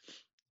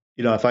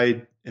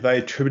 if I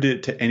attributed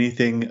it to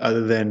anything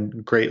other than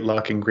great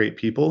luck and great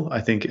people,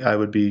 I think I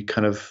would be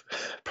kind of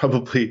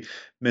probably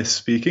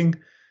misspeaking.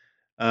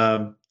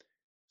 Um,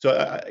 so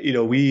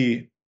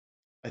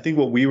I think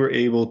what we were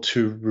able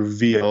to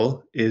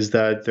reveal is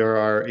that there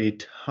are a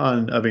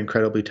ton of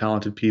incredibly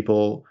talented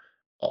people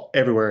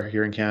everywhere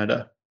here in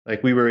Canada.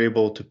 Like we were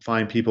able to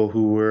find people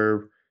who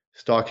were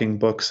stocking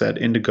books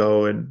at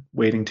Indigo and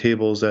waiting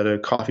tables at a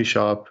coffee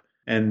shop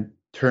and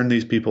turn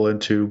these people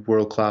into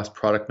world-class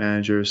product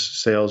managers,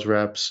 sales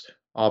reps,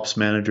 ops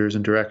managers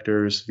and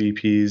directors,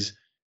 VPs.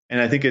 And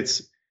I think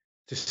it's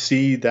to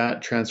see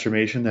that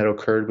transformation that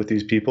occurred with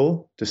these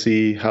people, to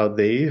see how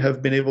they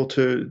have been able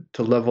to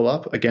level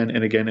up again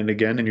and again and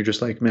again. And you're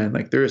just like, man,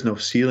 like there is no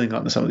ceiling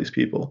on some of these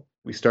people.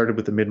 We started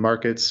with the mid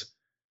markets.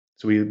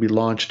 So we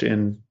launched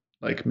in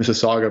like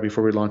Mississauga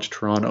before we launched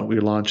Toronto. We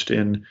launched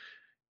in,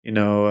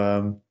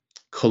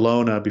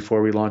 Kelowna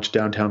before we launched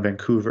downtown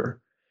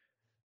Vancouver.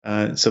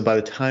 So by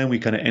the time we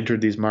kind of entered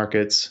these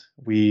markets,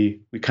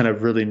 we kind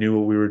of really knew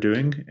what we were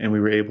doing, and we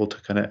were able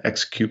to kind of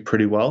execute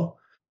pretty well.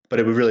 But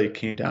it really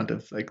came down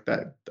to like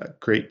that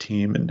great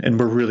team, and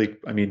we're really,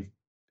 I mean,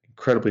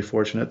 incredibly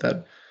fortunate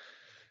that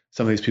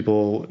some of these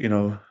people,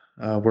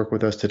 work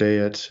with us today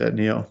at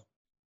Neo.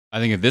 I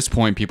think at this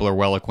point, people are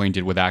well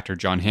acquainted with actor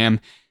Jon Hamm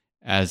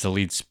as the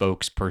lead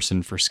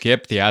spokesperson for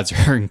Skip. The ads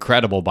are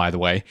incredible, by the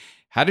way.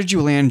 How did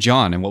you land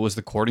John, and what was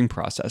the courting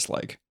process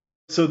like?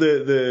 So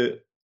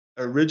the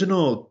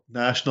original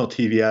national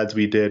TV ads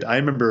we did, I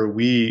remember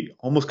we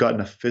almost got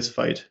in a fist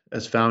fight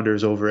as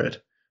founders over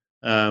it.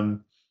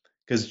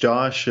 Because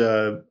Josh,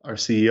 our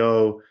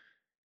CEO,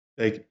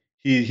 like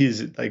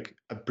he's like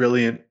a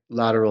brilliant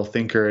lateral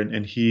thinker, and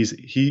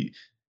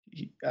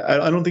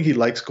I don't think he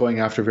likes going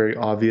after very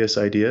obvious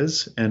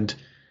ideas, and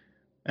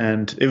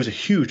it was a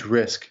huge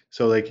risk.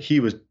 So like he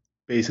was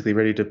basically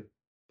ready to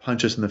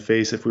punch us in the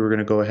face if we were going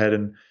to go ahead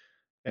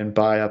and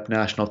buy up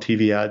national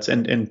TV ads.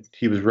 And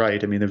he was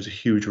right. I mean, there was a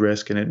huge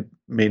risk and it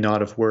may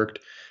not have worked.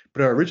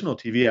 But our original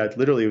TV ad,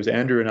 literally, it was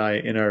Andrew and I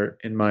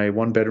in my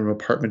 1-bedroom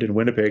apartment in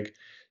Winnipeg,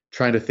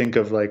 trying to think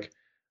of like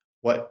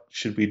what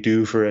should we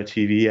do for a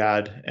TV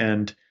ad.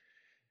 And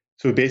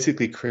so we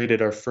basically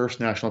created our first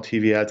national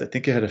TV ads. I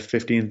think it had a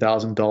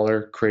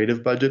 $15,000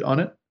 creative budget on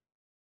it.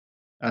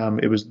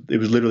 It was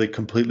literally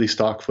completely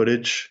stock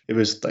footage. It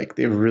was like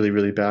they were really,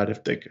 really bad.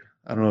 If they,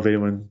 I don't know if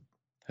anyone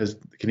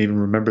can even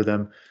remember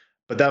them,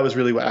 but that was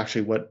really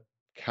what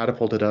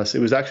catapulted us. It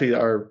was actually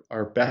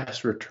our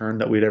best return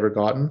that we'd ever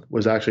gotten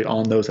was actually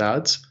on those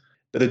ads.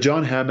 But the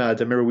Jon Hamm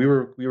ads, I remember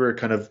we were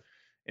kind of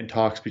in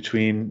talks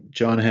between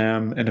Jon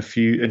Hamm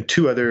and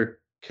two other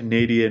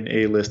Canadian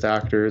A-list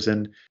actors,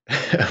 and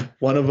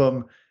one of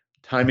them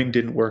timing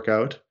didn't work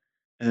out,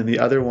 and then the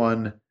other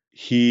one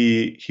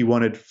he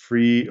wanted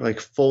free, like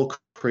full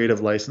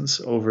creative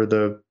license over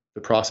the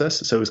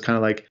process. So it was kind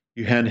of like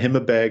you hand him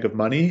a bag of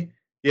money.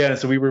 Yeah,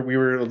 so we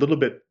were a little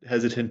bit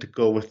hesitant to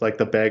go with like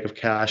the bag of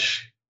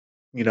cash,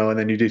 and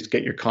then you just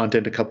get your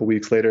content a couple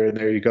weeks later, and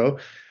there you go.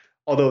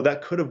 Although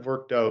that could have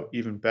worked out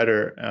even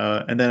better.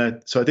 And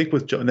then so I think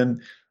with Joe, and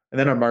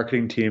then our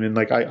marketing team, and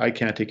like I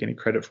can't take any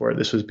credit for it.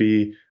 This would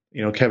be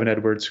Kevin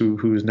Edwards,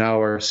 who's now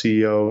our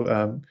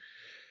CEO,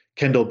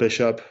 Kendall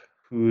Bishop,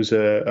 who's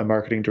a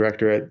marketing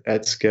director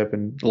at Skip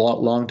and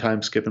long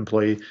time Skip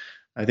employee.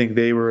 I think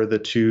they were the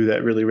two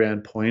that really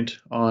ran point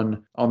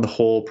on the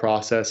whole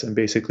process and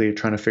basically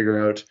trying to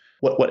figure out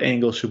what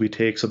angle should we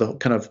take. So the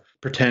kind of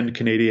pretend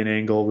Canadian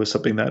angle was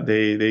something that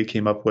they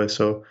came up with.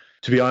 So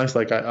to be honest,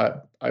 like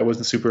I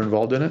wasn't super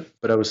involved in it,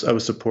 but I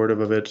was supportive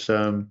of it.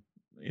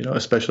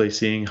 Especially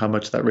seeing how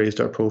much that raised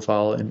our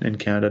profile in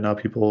Canada. Now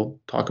people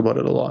talk about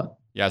it a lot.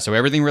 Yeah, so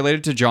everything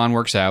related to John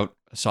works out.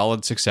 A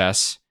solid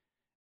success.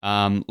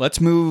 Let's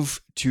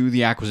move to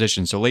the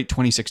acquisition. So late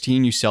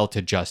 2016, you sell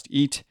to Just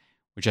Eat,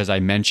 which, as I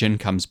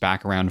mentioned, comes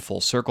back around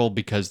full circle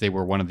because they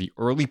were one of the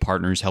early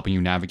partners helping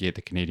you navigate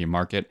the Canadian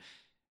market.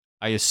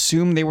 I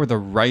assume they were the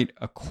right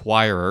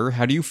acquirer.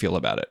 How do you feel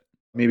about it?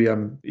 Maybe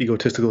I'm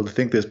egotistical to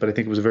think this, but I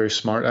think it was a very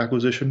smart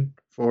acquisition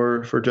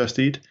for Just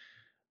Eat.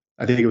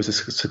 I think it was a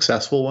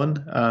successful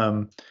one.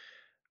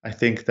 I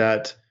think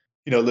that,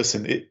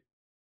 listen,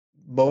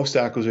 most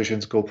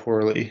acquisitions go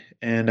poorly.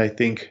 And I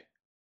think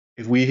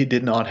if we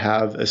did not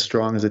have as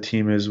strong as a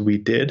team as we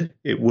did,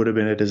 it would have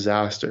been a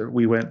disaster.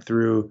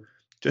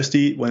 Just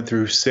Eat went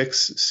through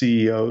 6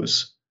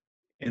 CEOs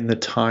in the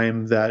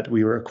time that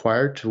we were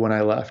acquired to when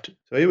I left.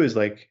 So it was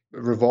like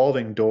a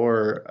revolving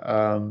door,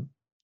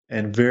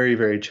 and very,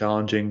 very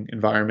challenging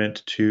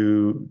environment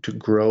to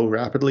grow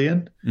rapidly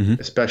in,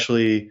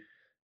 especially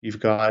you've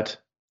got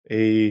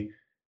a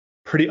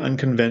pretty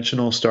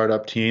unconventional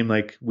startup team.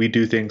 Like we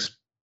do things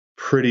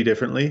pretty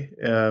differently.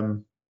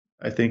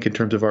 I think in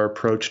terms of our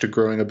approach to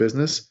growing a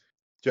business,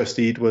 Just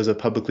Eat was a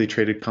publicly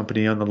traded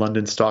company on the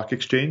London Stock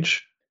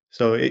Exchange.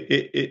 So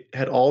it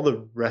had all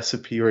the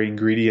recipe or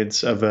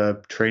ingredients of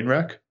a train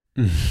wreck.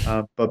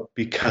 But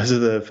because of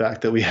the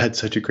fact that we had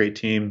such a great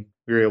team,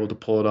 we were able to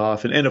pull it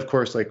off. And of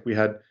course, like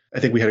I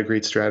think we had a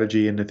great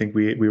strategy, and I think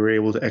we were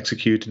able to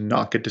execute and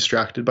not get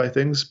distracted by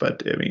things.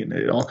 But I mean,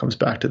 it all comes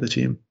back to the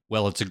team.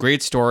 Well, it's a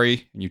great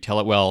story and you tell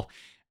it well.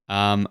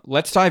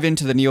 Let's dive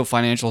into the Neo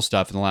Financial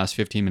stuff in the last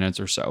 15 minutes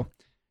or so.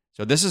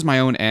 So this is my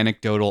own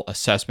anecdotal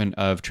assessment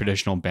of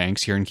traditional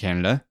banks here in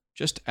Canada,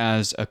 just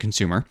as a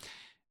consumer.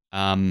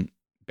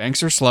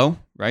 Banks are slow,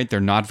 right? They're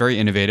not very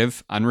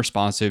innovative,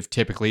 unresponsive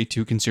typically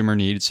to consumer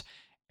needs,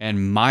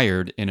 and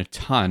mired in a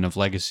ton of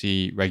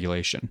legacy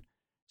regulation.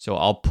 So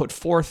I'll put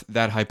forth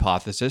that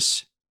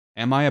hypothesis.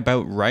 Am I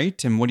about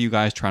right? And what are you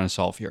guys trying to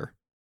solve here?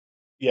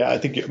 Yeah,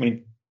 I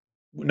mean,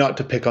 not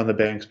to pick on the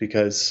banks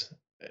because,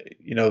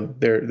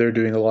 they're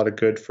doing a lot of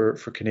good for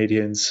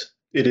Canadians.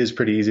 It is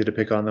pretty easy to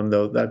pick on them,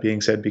 though, that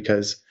being said,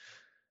 because,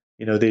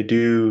 they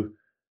do,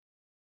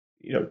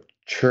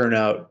 churn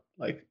out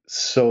like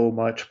so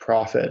much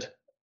profit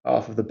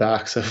off of the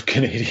backs of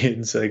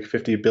Canadians, like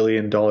 $50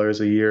 billion a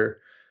year.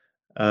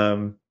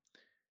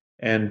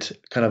 And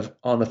kind of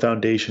on the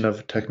foundation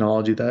of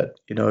technology that,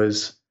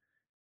 is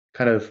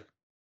kind of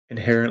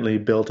inherently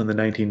built in the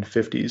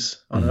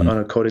 1950s on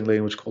a coding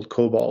language called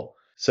COBOL.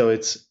 So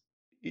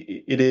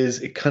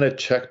it kind of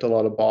checked a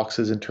lot of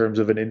boxes in terms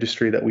of an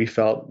industry that we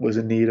felt was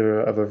in need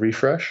of a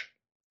refresh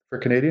for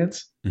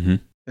Canadians.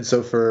 And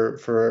so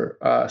for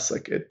us,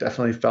 like it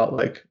definitely felt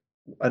like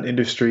an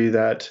industry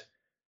that,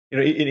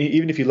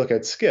 even if you look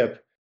at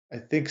Skip, I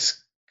think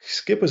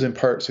Skip was in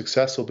part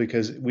successful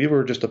because we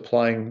were just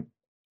applying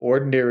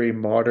ordinary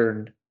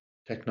modern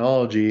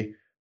technology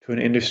to an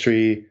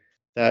industry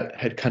that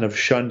had kind of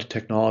shunned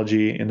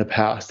technology in the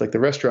past. Like the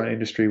restaurant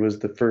industry was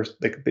the first,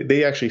 like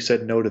they actually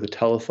said no to the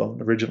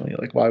telephone originally.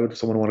 Like why would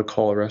someone want to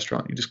call a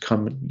restaurant? You just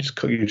come and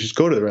you just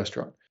go to the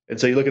restaurant. And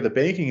so you look at the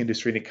banking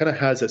industry and it kind of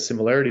has that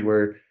similarity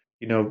where,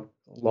 a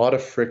lot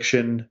of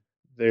friction.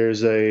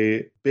 There's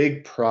a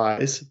big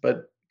prize,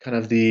 but kind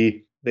of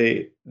the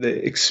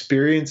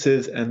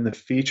experiences and the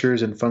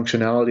features and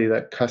functionality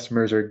that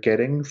customers are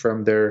getting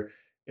from their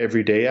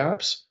everyday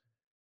apps,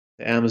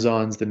 the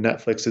Amazons, the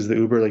Netflixes, the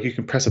Uber, like you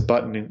can press a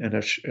button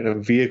and a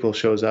vehicle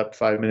shows up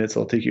 5 minutes,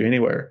 it'll take you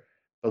anywhere.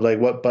 But like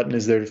what button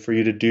is there for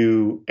you to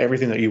do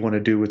everything that you want to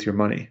do with your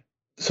money?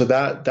 So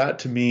that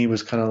to me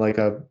was kind of like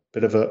a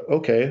bit of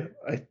okay,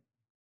 I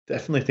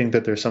definitely think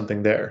that there's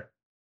something there.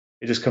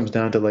 It just comes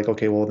down to like,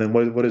 okay, well then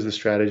what is the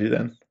strategy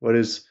then? What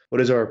is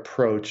our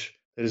approach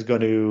that is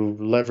going to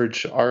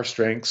leverage our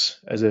strengths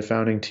as a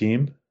founding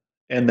team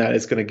and that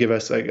is going to give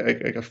us like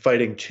a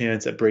fighting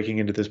chance at breaking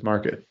into this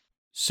market?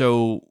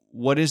 So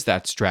what is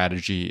that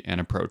strategy and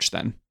approach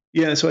then?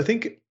 Yeah, so I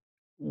think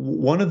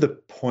one of the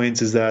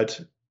points is that,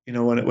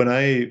 when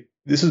I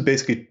this was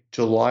basically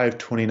July of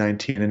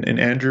 2019, and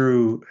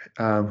Andrew,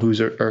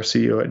 who's our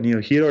CEO at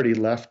Neo, he had already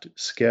left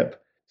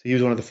Skip. So he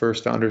was one of the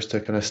first founders to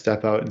kind of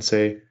step out and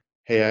say,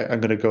 hey, I'm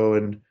going to go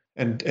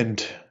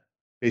and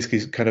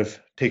basically kind of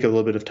take a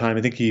little bit of time.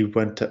 I think he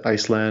went to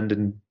Iceland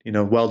and,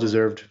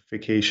 well-deserved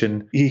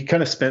vacation. He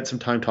kind of spent some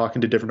time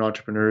talking to different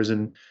entrepreneurs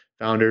and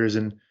founders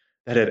and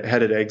that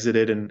had it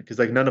exited. And because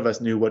like none of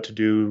us knew what to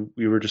do.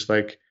 We were just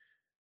like,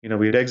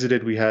 we had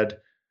exited, we had,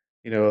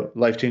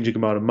 life-changing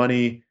amount of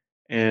money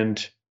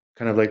and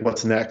kind of like,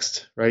 what's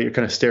next, right? You're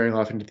kind of staring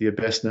off into the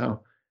abyss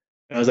now.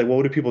 And I was like, well,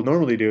 what do people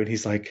normally do? And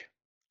he's like,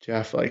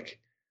 Jeff, like,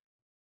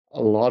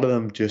 a lot of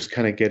them just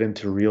kind of get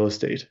into real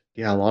estate.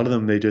 Yeah, a lot of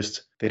them they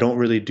don't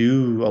really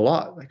do a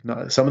lot. Like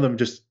some of them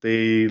just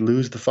they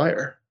lose the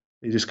fire.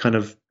 They just kind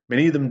of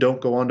many of them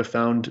don't go on to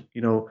found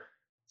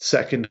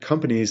second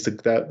companies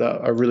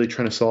that are really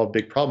trying to solve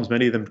big problems.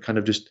 Many of them kind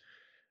of just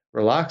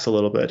relax a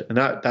little bit, and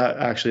that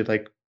actually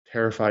like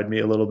terrified me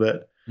a little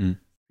bit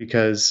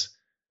because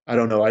I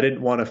don't know, I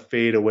didn't want to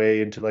fade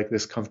away into like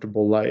this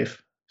comfortable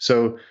life.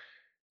 So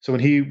when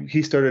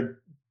he started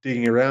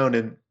digging around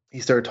and he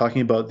started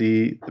talking about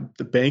the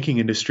banking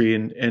industry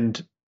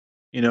and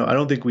I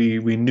don't think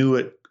we knew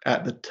it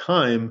at the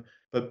time,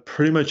 but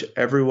pretty much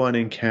everyone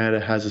in Canada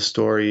has a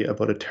story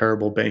about a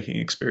terrible banking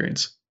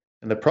experience.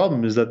 And the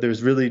problem is that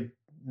there's really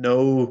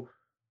no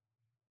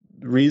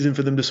reason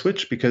for them to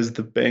switch because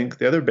the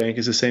other bank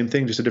is the same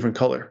thing, just a different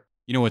color.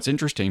 You know what's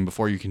interesting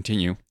before you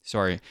continue?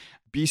 Sorry.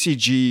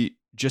 BCG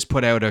just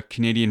put out a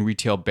Canadian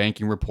retail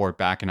banking report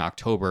back in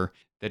October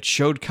that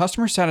showed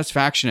customer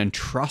satisfaction and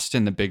trust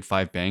in the big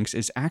five banks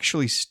is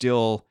actually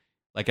still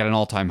like at an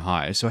all-time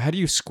high. So how do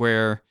you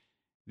square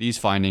these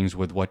findings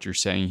with what you're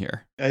saying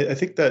here? I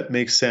think that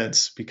makes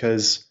sense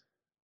because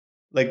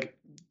like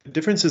the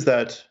difference is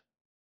that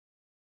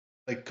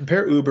like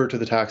compare Uber to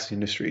the taxi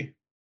industry.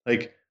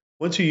 Like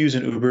once you use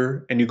an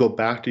Uber and you go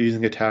back to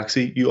using a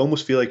taxi, you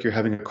almost feel like you're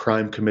having a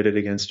crime committed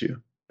against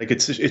you. Like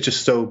it's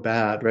just so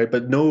bad, right?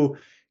 But no,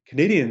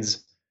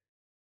 Canadians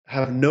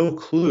have no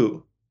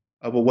clue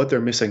about what they're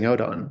missing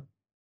out on.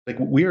 Like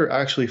we are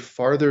actually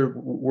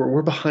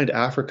we're behind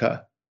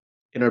Africa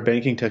in our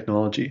banking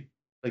technology.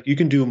 Like you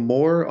can do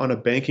more on a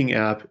banking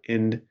app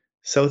in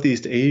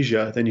Southeast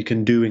Asia than you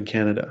can do in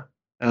Canada.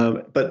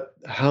 But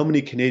how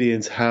many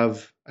Canadians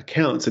have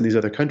accounts in these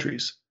other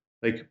countries?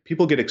 Like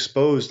people get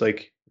exposed,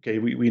 like, okay,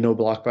 we know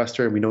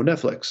Blockbuster and we know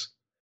Netflix.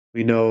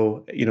 We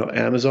know,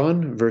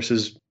 Amazon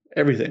versus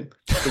everything.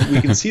 So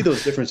we can see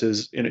those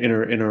differences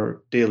in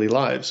our daily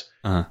lives.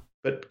 Uh-huh.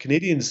 But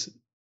Canadians,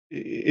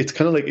 it's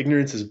kind of like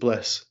ignorance is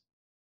bliss.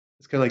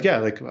 It's kind of like, yeah,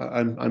 like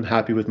I'm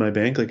happy with my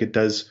bank. Like it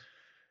does,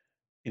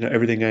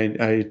 everything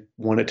I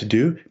want it to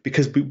do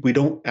because we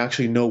don't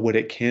actually know what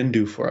it can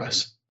do for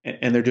us.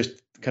 And they're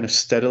just kind of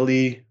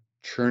steadily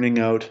churning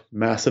out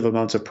massive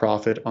amounts of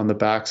profit on the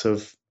backs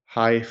of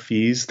high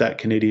fees that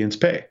Canadians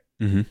pay.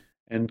 Mm-hmm.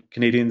 And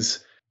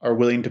Canadians are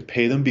willing to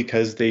pay them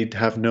because they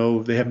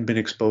haven't been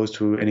exposed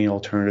to any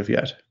alternative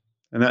yet.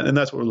 And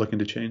that's what we're looking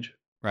to change.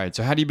 Right.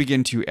 So how do you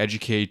begin to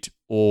educate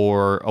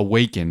or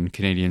awaken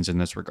Canadians in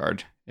this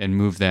regard and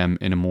move them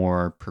in a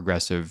more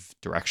progressive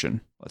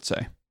direction, let's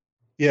say?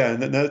 Yeah,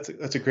 and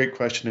that's a great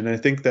question. And I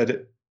think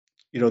that,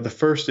 the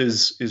first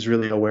is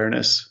really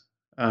awareness.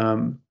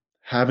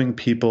 Having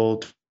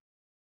people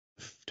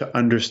to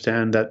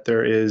understand that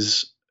there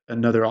is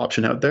another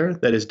option out there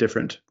that is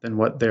different than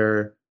what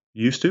they're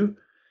used to.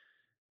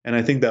 And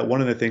I think that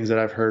one of the things that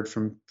I've heard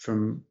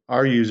from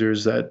our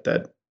users that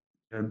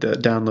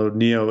download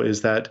Neo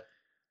is that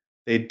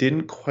they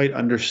didn't quite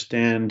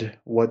understand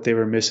what they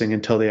were missing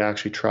until they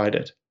actually tried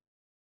it.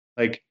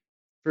 Like,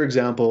 for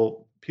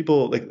example,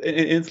 people like, and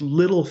it's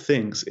little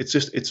things.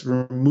 It's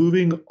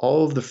removing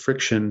all of the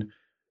friction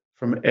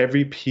from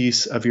every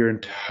piece of your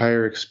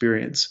entire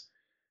experience.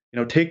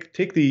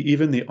 Take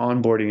even the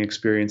onboarding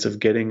experience of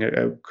getting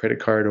a credit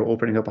card or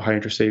opening up a high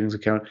interest savings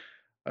account.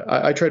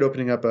 I tried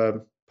opening up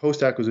a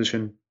post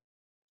acquisition.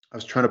 I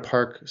was trying to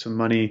park some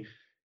money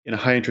in a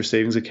high interest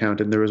savings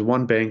account, and there was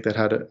one bank that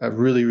had a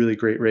really, really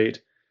great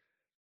rate.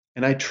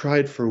 And I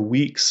tried for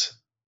weeks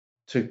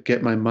to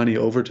get my money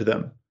over to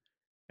them,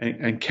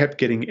 and kept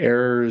getting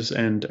errors,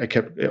 and I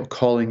kept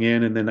calling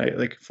in, and then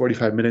like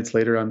 45 minutes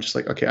later, I'm just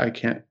like, okay, I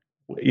can't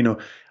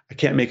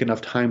make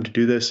enough time to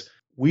do this.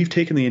 We've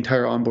taken the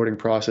entire onboarding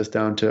process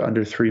down to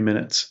under 3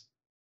 minutes.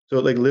 So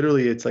like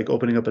literally it's like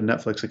opening up a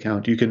Netflix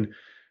account. You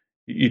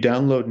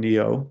download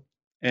Neo,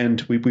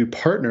 and we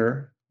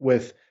partner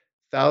with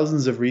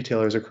thousands of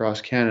retailers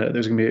across Canada.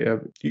 There's going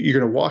to be you're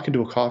going to walk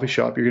into a coffee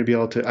shop. You're going to be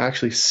able to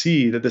actually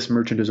see that this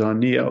merchant is on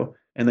Neo,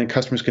 and then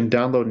customers can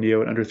download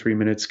Neo in under 3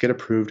 minutes, get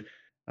approved,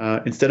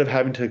 instead of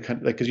having to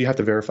because you have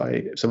to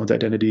verify someone's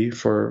identity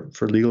for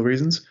legal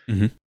reasons.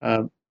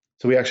 Mm-hmm.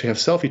 So we actually have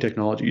selfie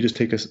technology. You just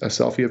take a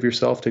selfie of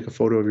yourself, take a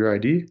photo of your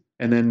ID,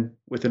 and then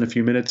within a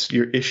few minutes,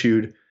 you're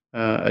issued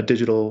a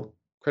digital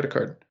credit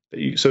card.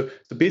 So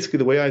basically,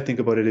 the way I think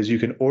about it is you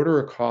can order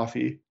a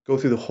coffee, go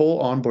through the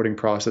whole onboarding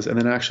process, and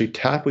then actually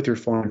tap with your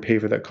phone and pay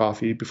for that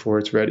coffee before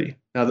it's ready.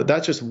 Now,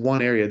 that's just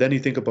one area. Then you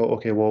think about,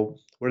 okay, well,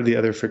 what are the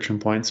other friction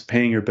points?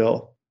 Paying your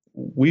bill.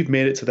 We've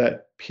made it so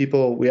that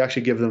we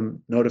actually give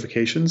them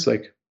notifications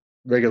like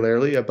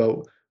regularly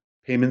about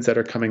payments that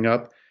are coming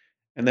up.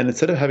 And then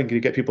instead of having to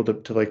get people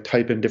to like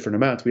type in different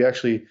amounts, we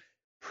actually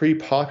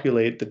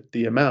pre-populate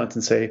the amounts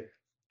and say,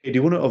 hey, do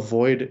you want to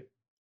avoid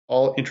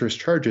all interest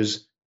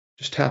charges?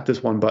 Just tap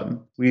this one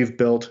button. We've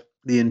built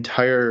the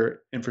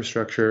entire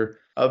infrastructure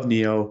of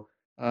Neo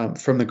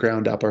from the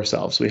ground up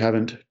ourselves. We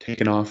haven't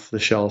taken off the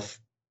shelf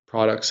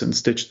products and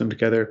stitched them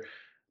together.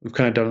 We've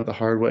kind of done it the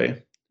hard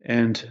way.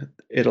 And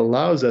it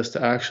allows us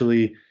to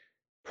actually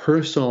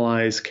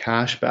personalize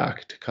cash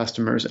back to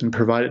customers and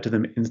provide it to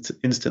them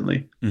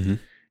instantly. Mm-hmm.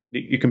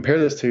 You compare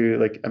this to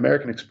like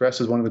American Express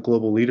is one of the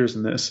global leaders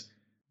in this.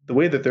 The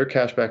way that their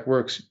cashback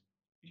works,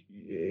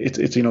 it's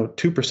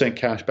 2%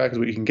 cash back is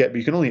what you can get, but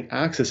you can only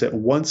access it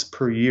once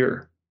per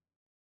year.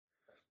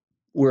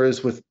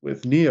 Whereas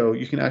with Neo,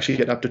 you can actually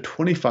get up to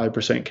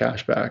 25%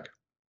 cash back,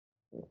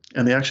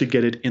 and they actually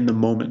get it in the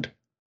moment.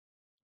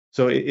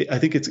 So I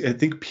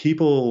think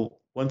people,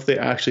 once they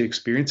actually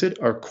experience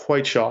it, are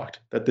quite shocked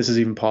that this is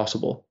even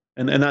possible,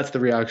 and that's the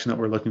reaction that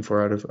we're looking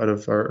for out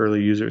of our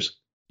early users.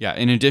 Yeah,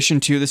 in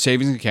addition to the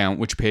savings account,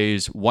 which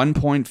pays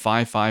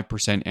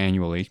 1.55%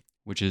 annually,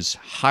 which is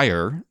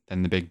higher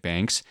than the big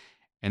banks,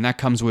 and that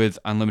comes with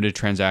unlimited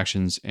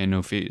transactions and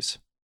no fees.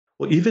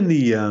 Well, even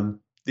the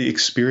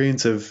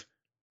experience of,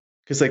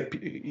 because like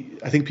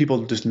I think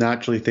people just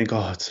naturally think,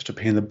 oh, it's such a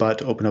pain in the butt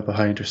to open up a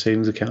high interest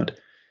savings account.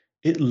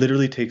 It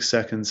literally takes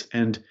seconds,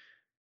 and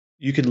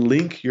you can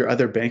link your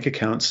other bank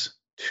accounts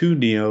to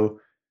Neo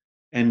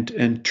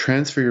and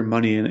transfer your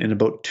money in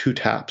about 2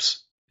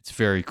 taps. It's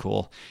very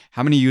cool.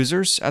 How many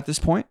users at this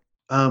point?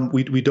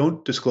 We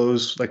don't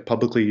disclose like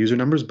publicly user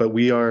numbers, but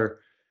we are.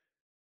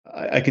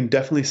 I can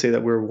definitely say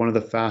that we're one of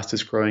the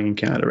fastest growing in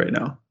Canada right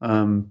now.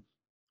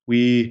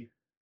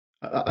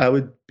 I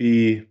would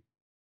be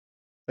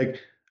like,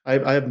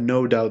 I have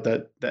no doubt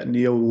that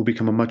Neo will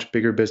become a much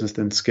bigger business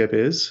than Skip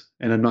is,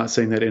 and I'm not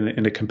saying that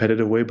in a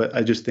competitive way, but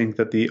I just think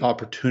that the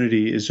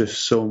opportunity is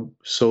just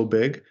so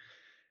big.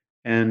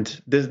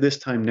 And this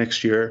time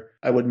next year,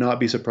 I would not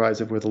be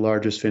surprised if we're the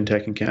largest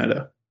fintech in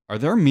Canada. Are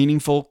there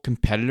meaningful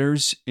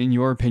competitors in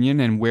your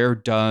opinion, and where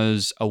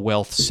does a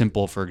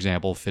Wealthsimple, for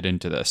example, fit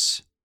into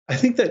this? I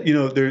think that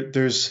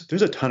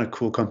there's a ton of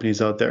cool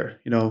companies out there.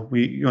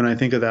 When I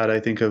think of that, I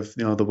think of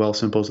the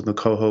Wealthsimples and the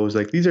Kohos.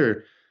 Like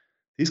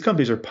these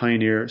companies are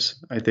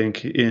pioneers, I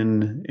think,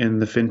 in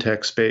the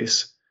fintech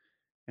space.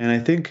 And I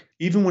think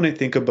even when I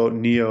think about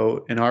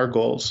Neo and our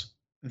goals,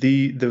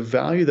 the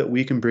value that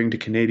we can bring to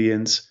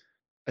Canadians,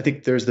 I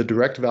think there's the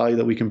direct value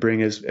that we can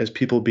bring as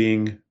people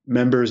being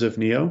members of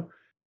Neo,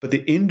 but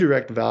the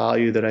indirect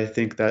value that I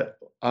think that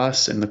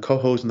us and the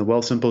Kohos and the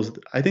Wealthsimples,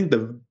 I think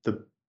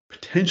the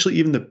potentially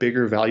even the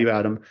bigger value,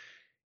 Adam,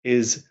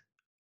 is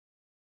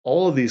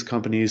all of these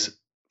companies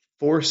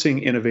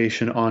forcing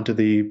innovation onto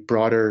the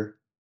broader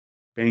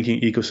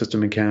banking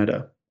ecosystem in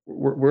Canada.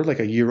 We're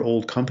like a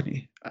year-old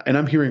company, and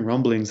I'm hearing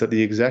rumblings that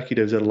the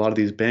executives at a lot of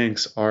these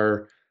banks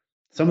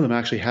some of them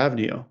actually have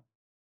Neo.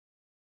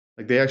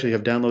 Like they actually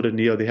have downloaded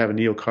Neo, they have a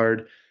Neo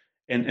card,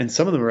 and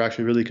some of them are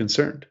actually really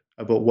concerned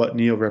about what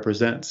Neo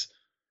represents.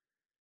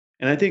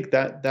 And I think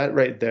that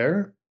right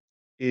there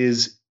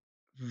is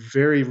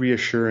very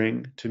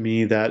reassuring to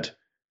me that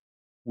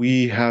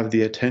we have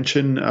the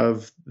attention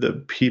of the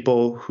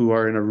people who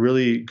are in a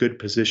really good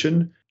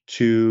position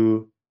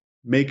to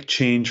make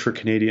change for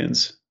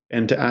Canadians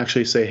and to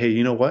actually say, hey,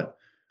 you know what?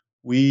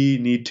 We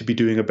need to be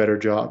doing a better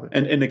job.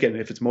 And again,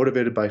 if it's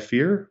motivated by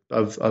fear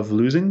of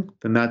losing,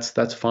 then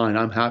that's fine.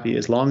 I'm happy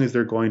as long as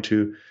they're going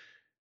to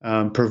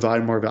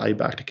provide more value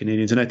back to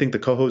Canadians. And I think the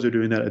Kohos are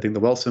doing that. I think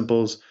the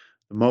Wealthsimples,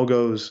 the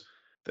Mogos,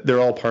 they're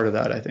all part of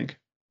that, I think.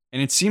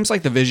 And it seems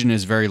like the vision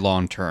is very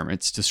long-term.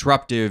 It's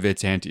disruptive,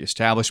 it's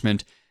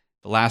anti-establishment.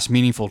 The last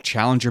meaningful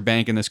challenger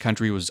bank in this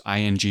country was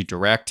ING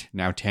Direct,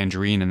 now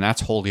Tangerine, and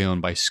that's wholly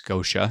owned by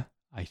Scotia,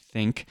 I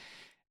think.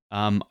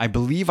 I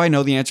believe I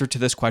know the answer to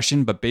this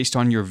question, but based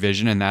on your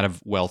vision and that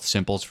of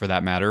Wealthsimples for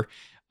that matter,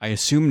 I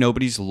assume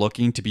nobody's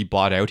looking to be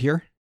bought out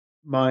here?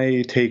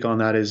 My take on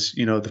that is,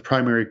 the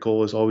primary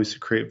goal is always to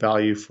create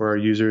value for our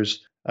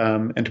users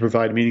and to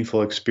provide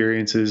meaningful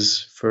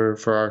experiences for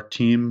our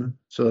team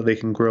so that they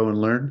can grow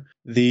and learn.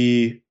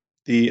 The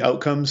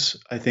outcomes,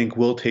 I think,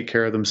 will take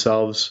care of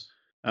themselves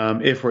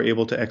if we're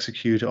able to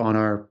execute on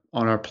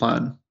our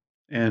plan.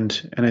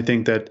 And I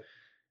think that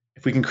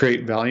if we can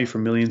create value for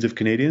millions of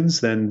Canadians,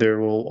 then there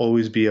will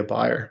always be a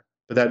buyer.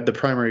 But that the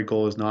primary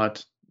goal is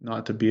not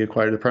to be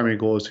acquired. The primary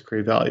goal is to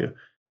create value.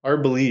 Our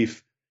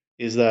belief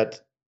is that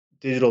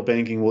digital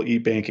banking will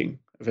eat banking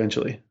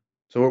eventually.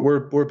 So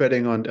we're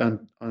betting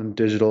on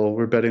digital.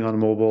 We're betting on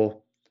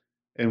mobile,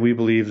 and we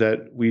believe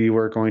that we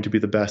were going to be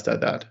the best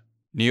at that.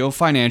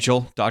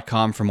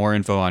 neofinancial.com for more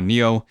info on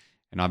Neo,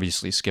 and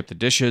obviously Skip the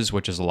Dishes,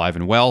 which is alive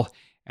and well.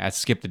 At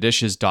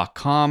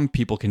skipthedishes.com,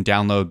 people can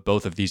download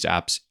both of these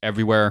apps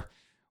everywhere.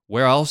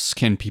 Where else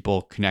can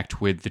people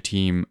connect with the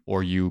team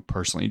or you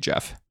personally,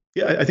 Jeff?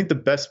 Yeah, I think the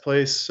best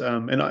place,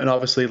 and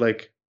obviously,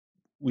 like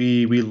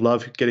we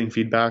love getting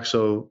feedback.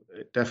 So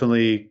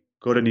definitely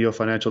go to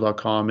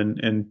neofinancial.com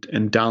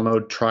and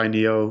download, try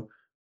Neo.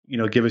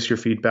 Give us your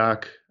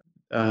feedback.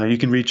 You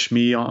can reach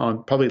me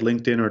on probably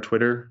LinkedIn or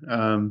Twitter.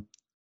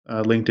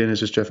 LinkedIn is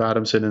just Jeff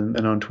Adamson,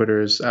 and on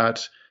Twitter is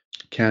at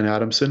Can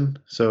Adamson.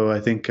 So I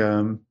think, we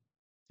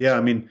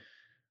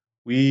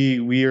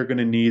are going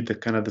to need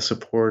the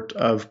support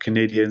of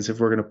Canadians if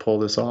we're going to pull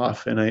this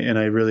off. And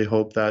I really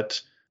hope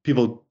that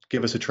people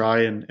give us a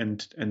try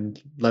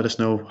and let us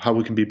know how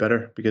we can be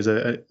better, because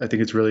I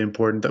think it's really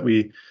important that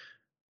we,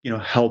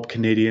 help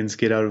Canadians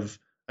get out of.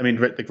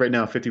 Right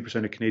now,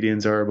 50% of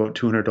Canadians are about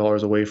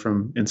 $200 away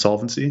from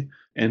insolvency,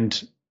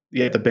 and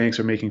yet the banks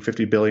are making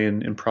 $50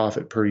 billion in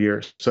profit per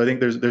year. So I think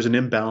there's an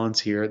imbalance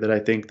here that I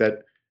think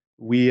that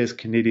we as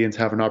Canadians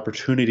have an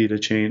opportunity to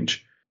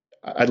change.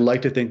 I'd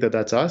like to think that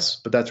that's us,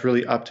 but that's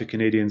really up to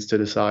Canadians to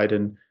decide.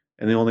 And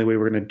the only way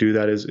we're going to do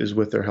that is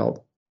with their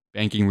help.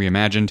 Banking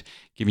Reimagined,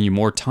 giving you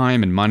more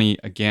time and money.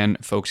 Again,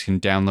 folks can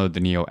download the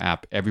Neo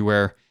app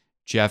everywhere.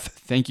 Jeff,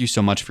 thank you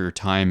so much for your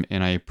time,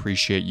 and I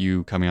appreciate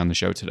you coming on the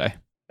show today.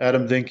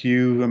 Adam, thank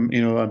you.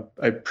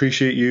 I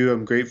appreciate you.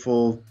 I'm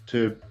grateful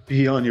to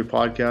be on your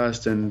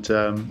podcast, and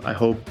I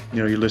hope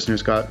your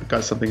listeners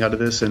got something out of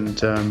this. And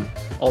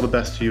all the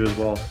best to you as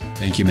well.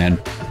 Thank you,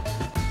 man.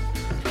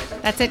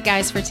 That's it,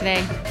 guys, for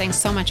today. Thanks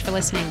so much for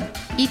listening.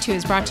 E2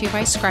 is brought to you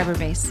by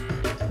Scriberbase.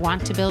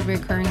 Want to build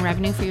recurring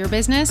revenue for your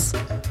business?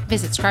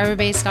 Visit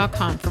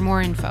scriberbase.com for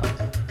more info.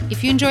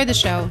 If you enjoy the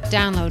show,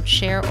 download,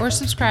 share, or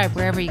subscribe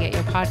wherever you get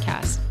your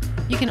podcasts.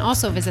 You can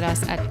also visit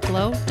us at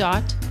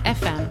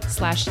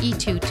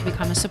glow.fm/E2 to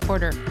become a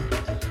supporter.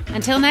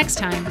 Until next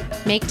time,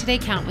 make today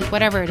count with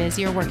whatever it is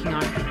you're working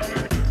on.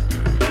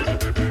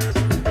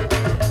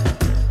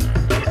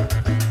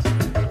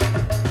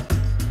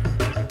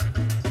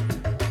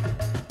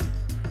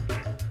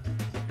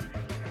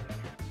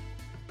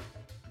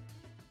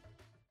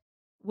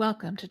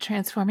 Welcome to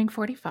Transforming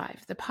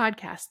 45, the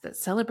podcast that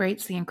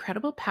celebrates the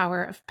incredible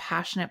power of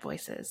passionate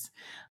voices.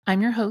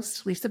 I'm your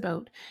host, Lisa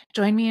Boat.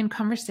 Join me in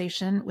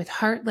conversation with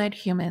heart-led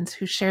humans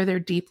who share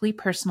their deeply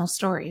personal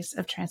stories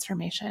of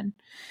transformation.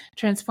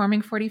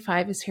 Transforming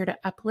 45 is here to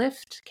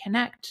uplift,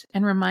 connect,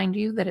 and remind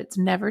you that it's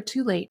never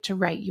too late to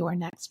write your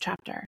next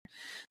chapter.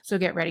 So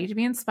get ready to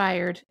be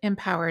inspired,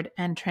 empowered,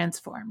 and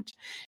transformed.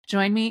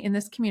 Join me in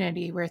this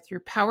community where through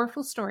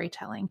powerful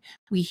storytelling,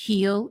 we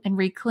heal and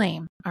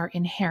reclaim our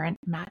inherent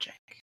magic.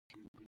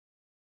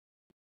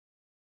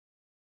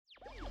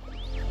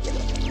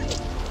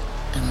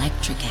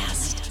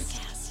 Electricast.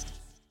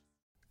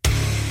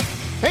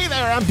 Hey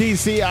there, I'm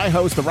DC. I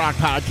host the rock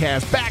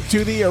podcast, Back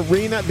to the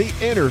Arena, The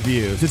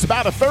Interviews. It's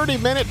about a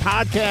 30-minute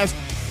podcast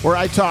where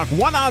I talk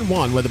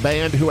one-on-one with a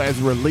band who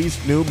has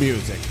released new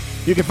music.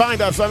 You can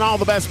find us on all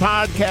the best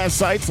podcast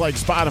sites like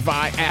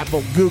Spotify,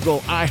 Apple, Google,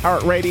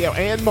 iHeartRadio,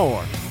 and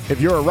more.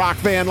 If you're a rock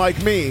fan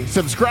like me,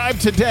 subscribe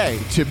today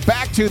to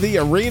Back to the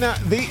Arena,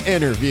 The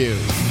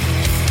Interviews.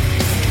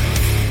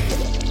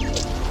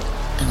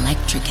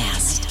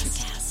 Electricast.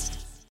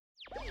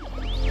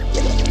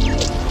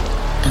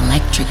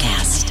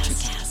 Electricast.